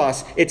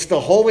cross. It's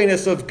the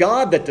holiness of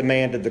God that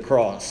demanded the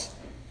cross.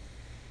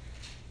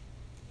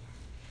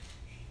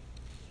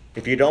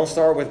 If you don't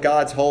start with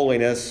God's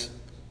holiness,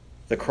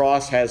 the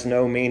cross has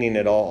no meaning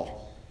at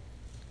all.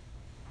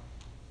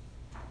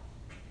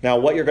 Now,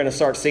 what you're going to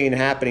start seeing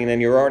happening,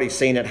 and you're already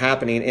seeing it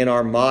happening in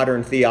our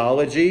modern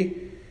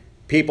theology,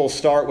 people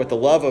start with the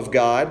love of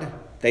God,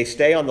 they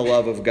stay on the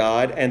love of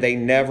God, and they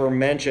never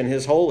mention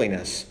his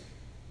holiness.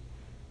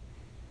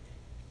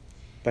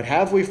 But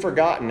have we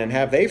forgotten, and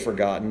have they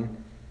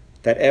forgotten,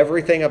 that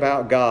everything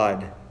about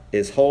God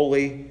is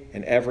holy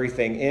and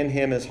everything in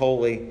him is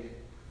holy?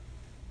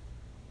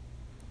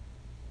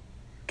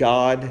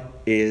 God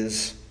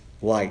is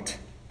light.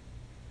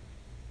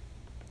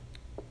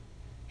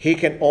 He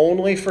can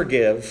only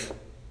forgive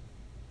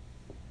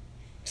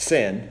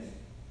sin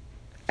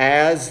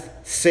as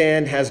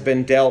sin has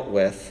been dealt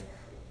with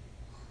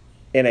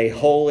in a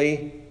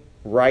holy,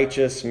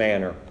 righteous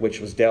manner,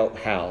 which was dealt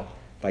how?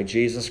 By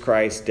Jesus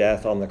Christ's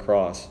death on the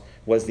cross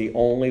was the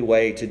only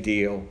way to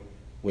deal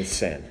with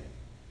sin.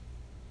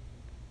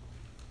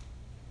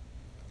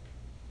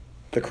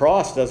 The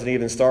cross doesn't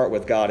even start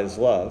with God is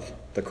love.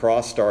 The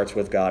cross starts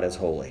with God is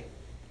holy.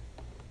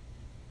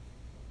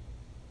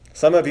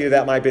 Some of you,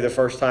 that might be the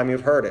first time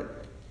you've heard it.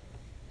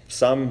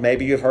 Some,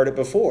 maybe you've heard it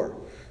before.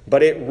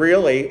 But it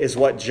really is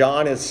what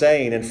John is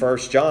saying in 1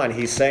 John.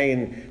 He's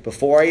saying,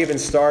 before I even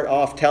start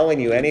off telling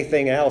you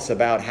anything else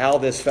about how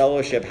this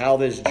fellowship, how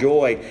this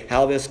joy,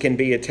 how this can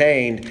be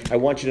attained, I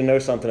want you to know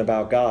something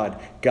about God.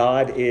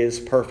 God is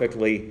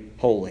perfectly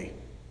holy.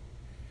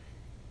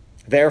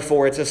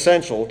 Therefore, it's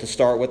essential to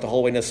start with the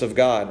holiness of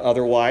God.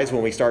 Otherwise,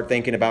 when we start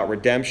thinking about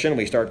redemption,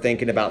 we start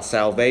thinking about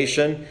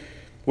salvation,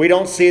 we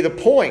don't see the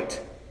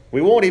point.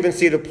 We won't even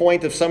see the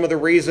point of some of the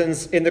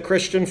reasons in the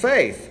Christian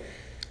faith.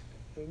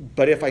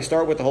 But if I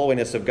start with the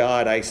holiness of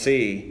God, I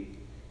see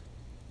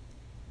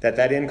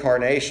that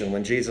incarnation,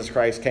 when Jesus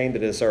Christ came to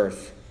this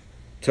earth,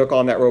 took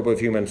on that robe of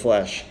human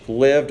flesh,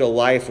 lived a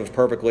life of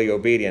perfectly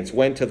obedience,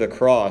 went to the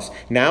cross.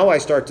 Now I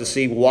start to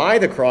see why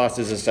the cross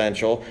is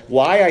essential,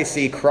 why I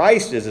see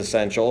Christ is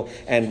essential,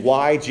 and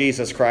why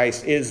Jesus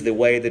Christ is the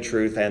way, the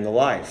truth, and the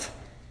life.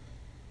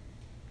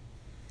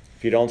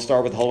 If you don't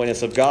start with the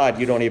holiness of God,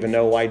 you don't even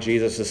know why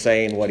Jesus is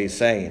saying what he's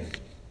saying.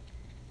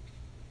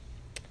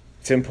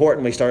 It's it's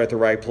important we start at the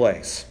right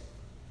place.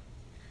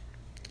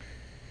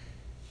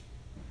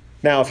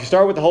 Now, if you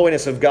start with the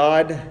holiness of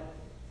God,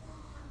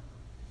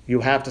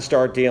 you have to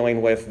start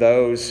dealing with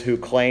those who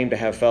claim to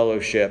have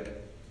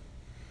fellowship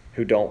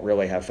who don't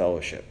really have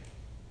fellowship.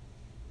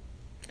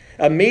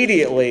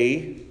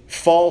 Immediately,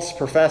 false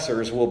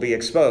professors will be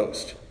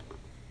exposed.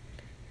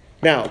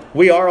 Now,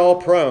 we are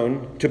all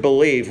prone to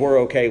believe we're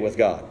okay with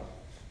God.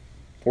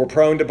 We're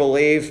prone to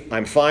believe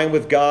I'm fine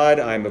with God,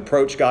 I'm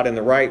approach God in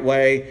the right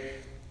way.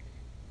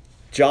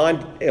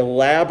 John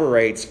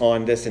elaborates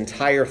on this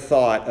entire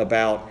thought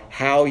about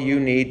how you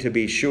need to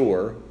be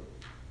sure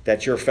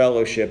that your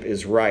fellowship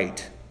is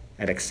right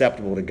and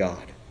acceptable to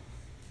God.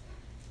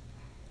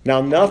 Now,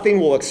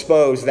 nothing will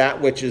expose that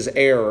which is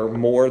error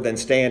more than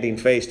standing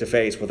face to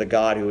face with a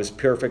God who is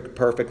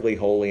perfectly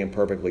holy and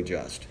perfectly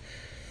just.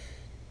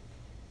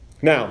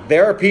 Now,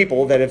 there are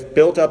people that have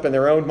built up in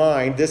their own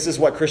mind, this is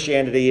what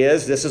Christianity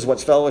is, this is what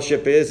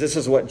fellowship is, this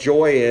is what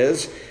joy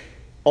is,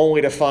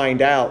 only to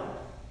find out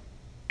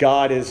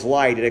God is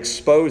light. It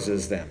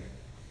exposes them.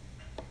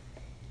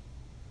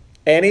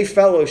 Any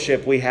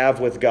fellowship we have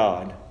with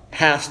God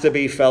has to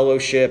be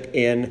fellowship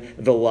in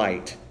the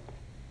light.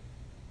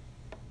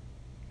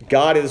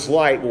 God is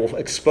light will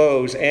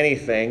expose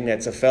anything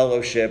that's a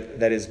fellowship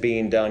that is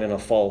being done in a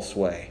false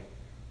way.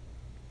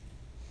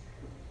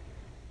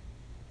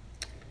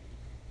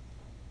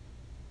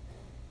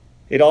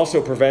 It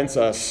also prevents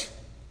us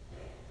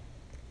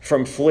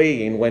from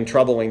fleeing when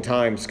troubling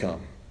times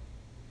come.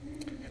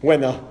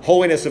 When the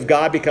holiness of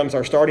God becomes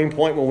our starting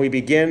point, when we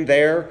begin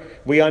there,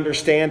 we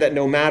understand that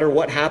no matter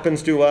what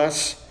happens to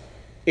us,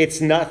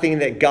 it's nothing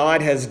that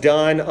God has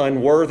done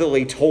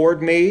unworthily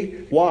toward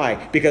me.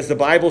 Why? Because the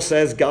Bible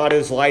says God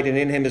is light and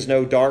in him is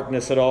no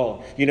darkness at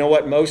all. You know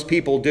what most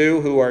people do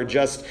who are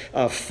just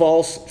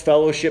false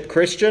fellowship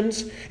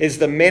Christians is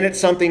the minute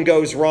something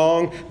goes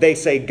wrong, they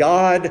say,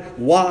 God,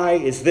 why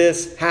is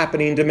this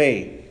happening to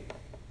me?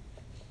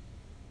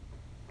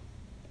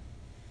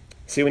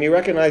 See, when you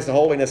recognize the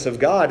holiness of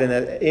God and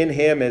that in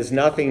him is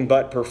nothing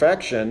but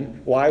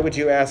perfection, why would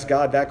you ask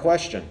God that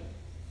question?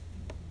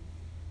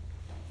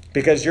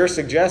 Because you're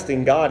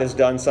suggesting God has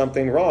done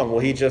something wrong. Well,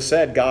 he just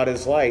said God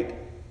is light.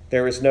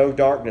 There is no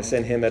darkness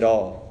in him at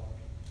all.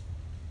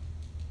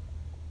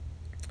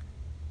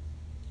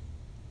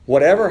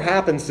 Whatever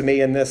happens to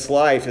me in this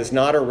life is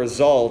not a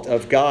result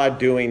of God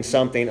doing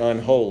something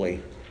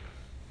unholy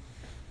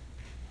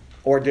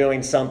or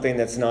doing something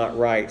that's not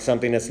right,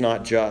 something that's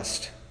not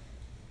just.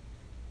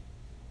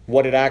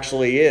 What it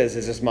actually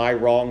is my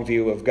wrong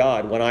view of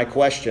God when I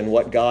question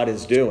what God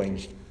is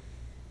doing.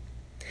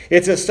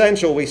 It's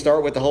essential we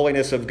start with the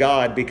holiness of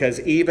God because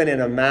even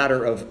in a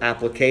matter of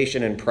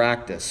application and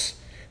practice,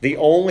 the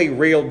only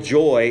real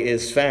joy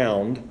is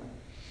found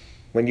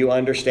when you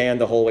understand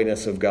the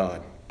holiness of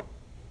God.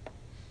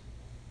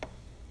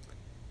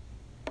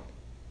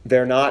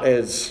 They're not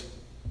as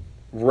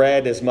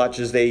read as much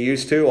as they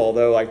used to,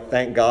 although I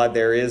thank God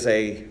there's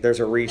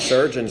a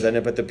resurgence in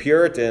it, but the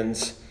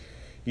Puritans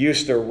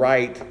used to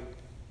write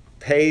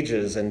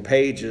pages and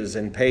pages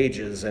and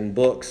pages and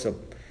books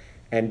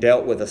and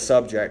dealt with a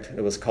subject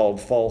that was called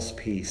false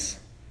peace.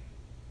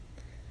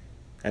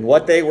 And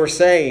what they were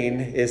saying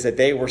is that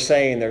they were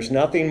saying there's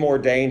nothing more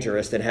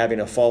dangerous than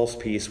having a false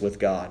peace with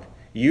God.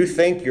 You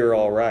think you're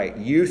all right.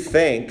 You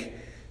think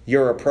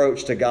your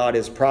approach to God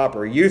is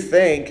proper. You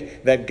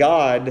think that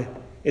God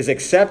is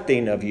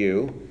accepting of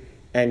you,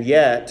 and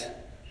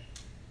yet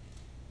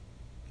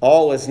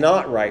all is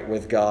not right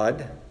with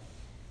God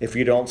if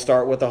you don't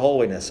start with the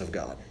holiness of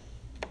God.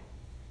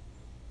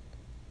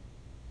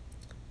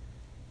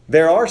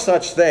 There are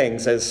such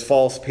things as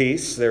false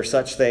peace. There are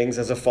such things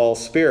as a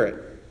false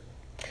spirit.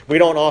 We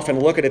don't often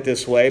look at it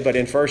this way, but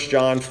in 1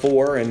 John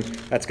 4, and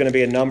that's going to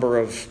be a number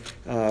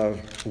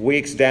of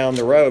weeks down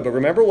the road, but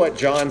remember what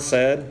John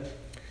said?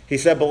 He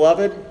said,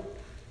 Beloved,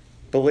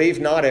 believe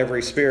not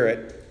every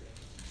spirit,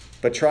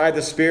 but try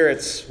the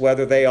spirits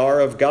whether they are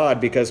of God,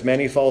 because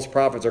many false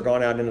prophets are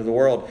gone out into the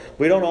world.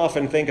 We don't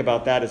often think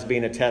about that as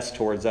being a test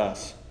towards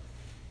us.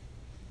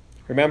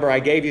 Remember,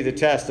 I gave you the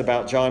test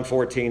about John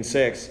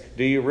 14:6.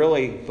 Do you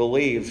really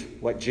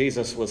believe what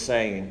Jesus was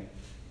saying?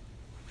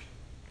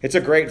 It's a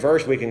great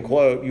verse we can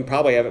quote. You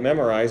probably have it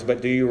memorized,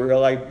 but do you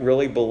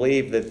really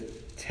believe the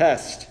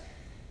test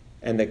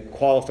and the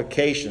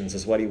qualifications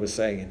is what he was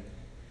saying?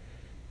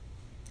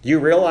 You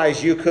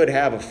realize you could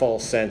have a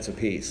false sense of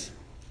peace.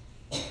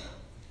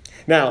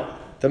 Now,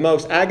 the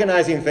most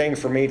agonizing thing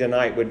for me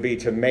tonight would be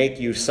to make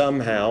you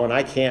somehow, and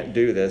I can't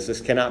do this,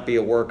 this cannot be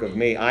a work of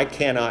me, I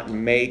cannot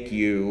make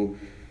you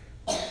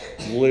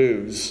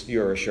lose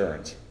your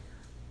assurance.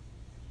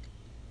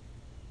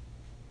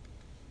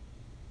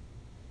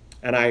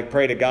 And I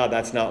pray to God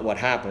that's not what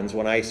happens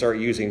when I start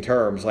using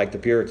terms like the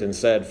Puritans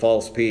said,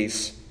 false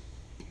peace,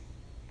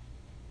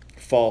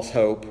 false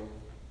hope.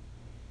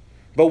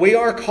 But we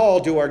are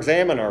called to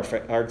examine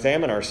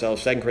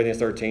ourselves, 2 Corinthians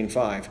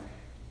 13:5.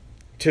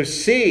 To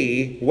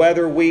see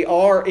whether we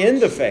are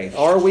in the faith.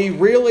 Are we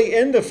really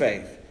in the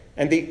faith?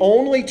 And the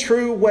only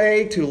true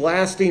way to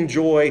lasting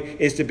joy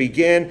is to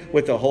begin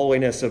with the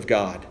holiness of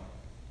God.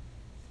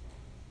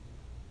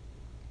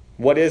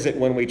 What is it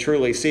when we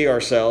truly see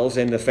ourselves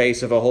in the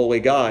face of a holy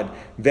God?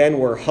 Then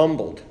we're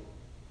humbled.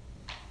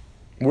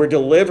 We're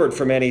delivered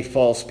from any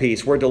false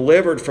peace. We're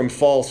delivered from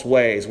false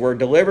ways. We're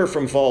delivered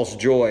from false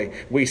joy.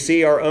 We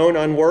see our own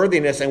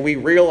unworthiness and we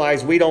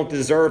realize we don't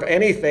deserve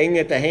anything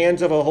at the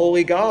hands of a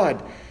holy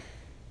God.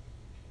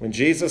 When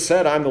Jesus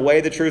said, I'm the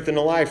way, the truth, and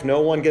the life,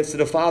 no one gets to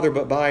the Father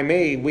but by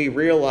me, we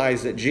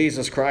realize that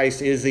Jesus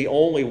Christ is the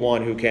only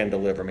one who can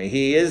deliver me.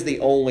 He is the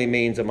only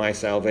means of my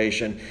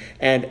salvation.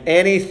 And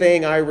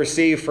anything I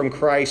receive from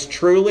Christ,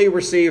 truly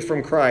receive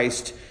from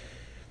Christ,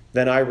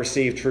 then I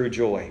receive true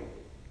joy.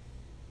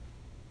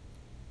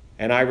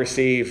 And I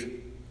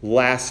receive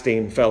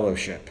lasting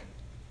fellowship.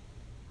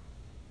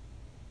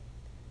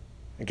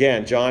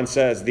 Again, John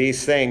says,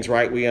 these things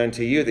write we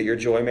unto you, that your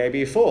joy may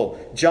be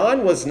full.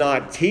 John was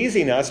not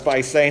teasing us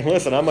by saying,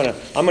 listen, I'm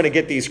going to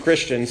get these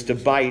Christians to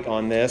bite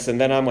on this, and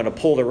then I'm going to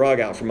pull the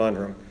rug out from under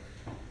them.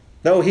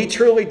 No, he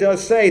truly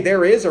does say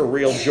there is a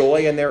real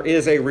joy and there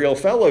is a real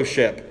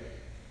fellowship.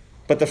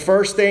 But the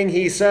first thing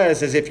he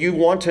says is if you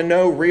want to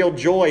know real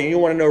joy and you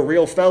want to know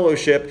real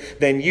fellowship,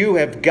 then you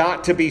have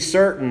got to be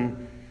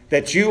certain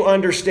that you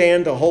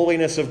understand the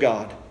holiness of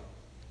God.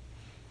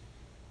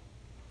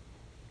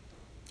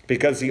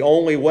 Because the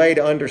only way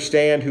to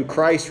understand who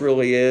Christ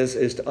really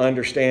is to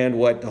understand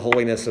what the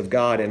holiness of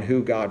God and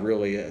who God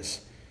really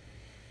is.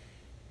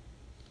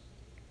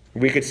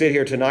 We could sit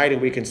here tonight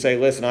and we can say,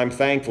 listen, I'm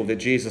thankful that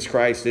Jesus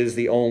Christ is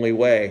the only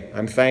way.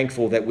 I'm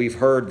thankful that we've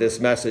heard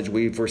this message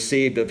we've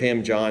received of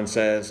him, John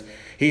says.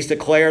 He's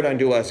declared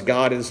unto us,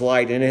 God is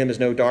light, and in him is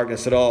no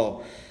darkness at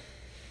all.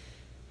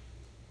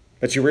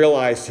 But you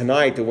realize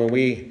tonight that when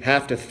we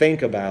have to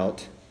think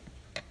about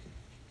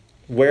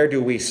where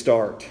do we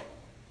start?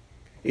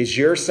 Is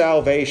your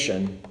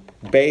salvation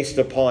based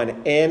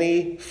upon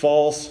any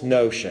false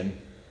notion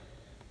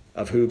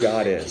of who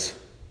God is?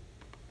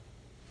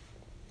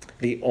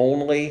 The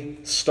only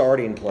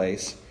starting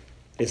place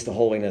is the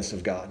holiness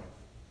of God.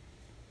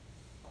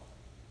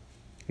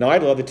 Now,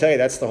 I'd love to tell you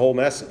that's the whole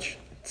message.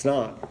 It's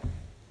not.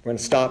 We're going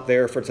to stop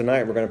there for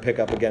tonight. We're going to pick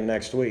up again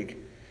next week.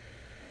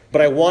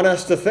 But I want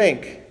us to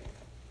think,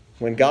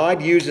 when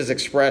God uses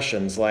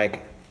expressions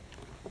like,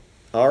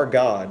 our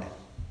God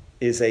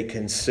is a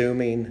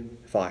consuming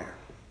fire.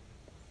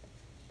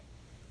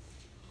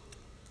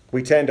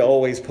 We tend to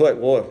always put,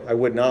 well, I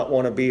would not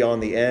want to be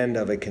on the end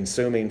of a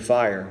consuming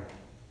fire.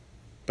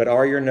 But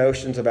are your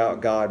notions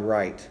about God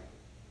right?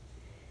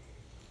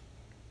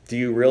 Do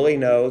you really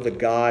know the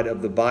God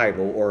of the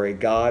Bible or a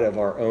God of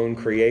our own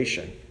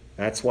creation?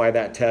 That's why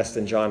that test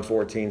in John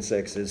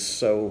 14:6 is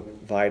so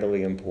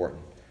vitally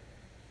important.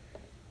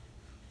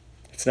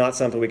 It's not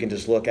something we can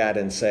just look at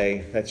and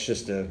say, that's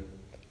just a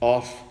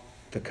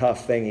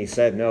off-the-cuff thing he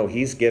said. No,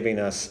 he's giving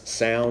us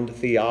sound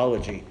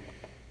theology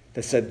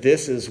that said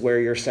this is where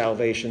your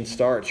salvation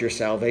starts. Your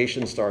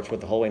salvation starts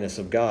with the holiness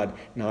of God,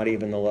 not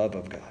even the love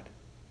of God.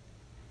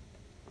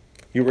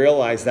 You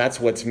realize that's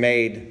what's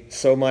made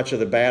so much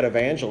of the bad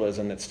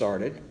evangelism that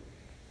started,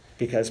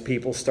 because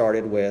people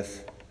started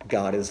with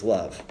God is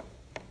love,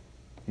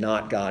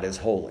 not God is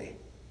holy.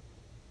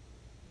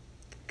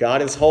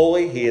 God is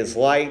holy, he is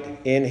light,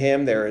 in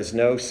him there is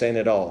no sin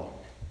at all.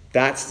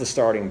 That's the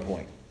starting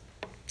point.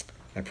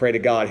 I pray to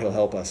God he'll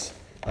help us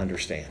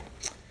understand.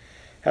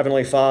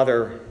 Heavenly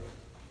Father,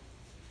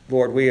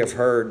 Lord, we have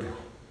heard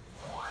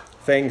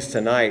things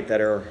tonight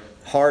that are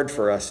hard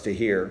for us to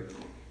hear.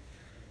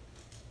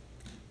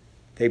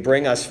 They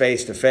bring us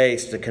face to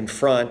face to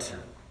confront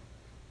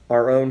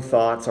our own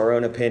thoughts, our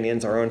own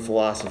opinions, our own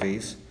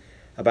philosophies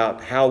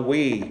about how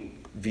we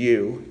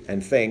view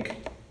and think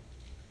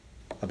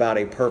about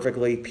a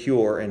perfectly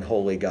pure and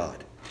holy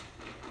God.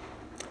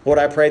 Lord,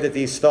 I pray that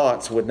these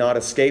thoughts would not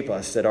escape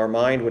us, that our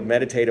mind would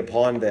meditate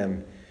upon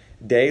them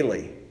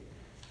daily.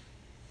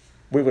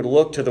 We would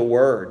look to the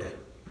Word.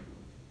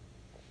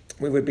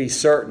 We would be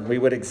certain. We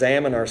would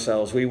examine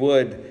ourselves. We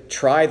would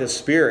try the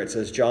spirits,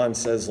 as John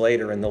says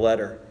later in the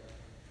letter,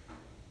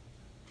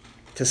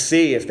 to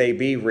see if they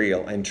be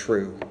real and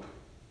true.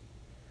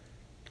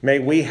 May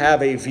we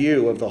have a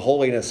view of the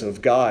holiness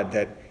of God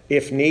that,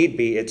 if need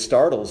be, it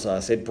startles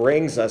us. It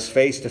brings us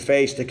face to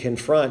face to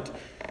confront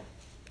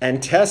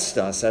and test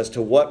us as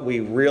to what we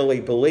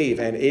really believe.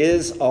 And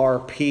is our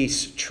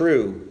peace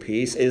true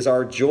peace? Is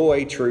our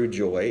joy true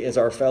joy? Is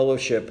our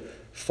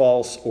fellowship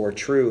false or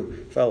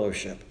true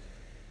fellowship?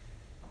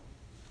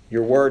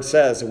 Your word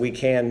says that we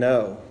can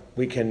know.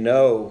 We can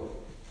know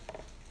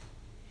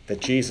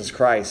that Jesus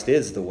Christ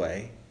is the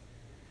way.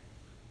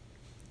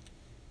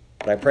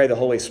 But I pray the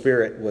Holy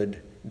Spirit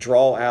would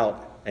draw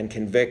out and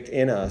convict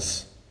in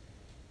us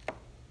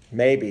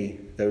maybe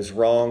those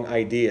wrong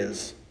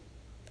ideas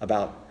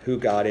about who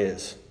God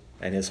is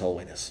and his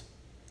holiness.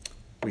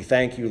 We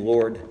thank you,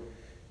 Lord,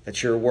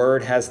 that your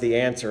word has the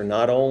answer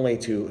not only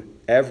to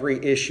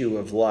every issue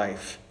of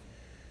life,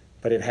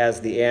 but it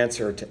has the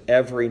answer to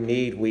every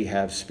need we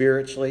have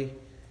spiritually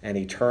and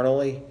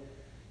eternally.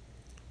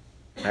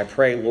 I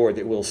pray, Lord,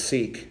 that we'll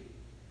seek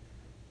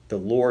the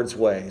Lord's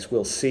ways.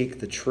 We'll seek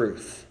the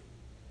truth.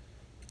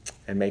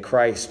 And may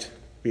Christ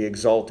be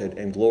exalted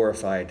and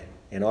glorified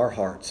in our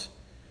hearts.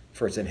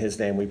 For it's in his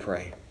name we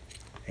pray.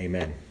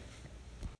 Amen.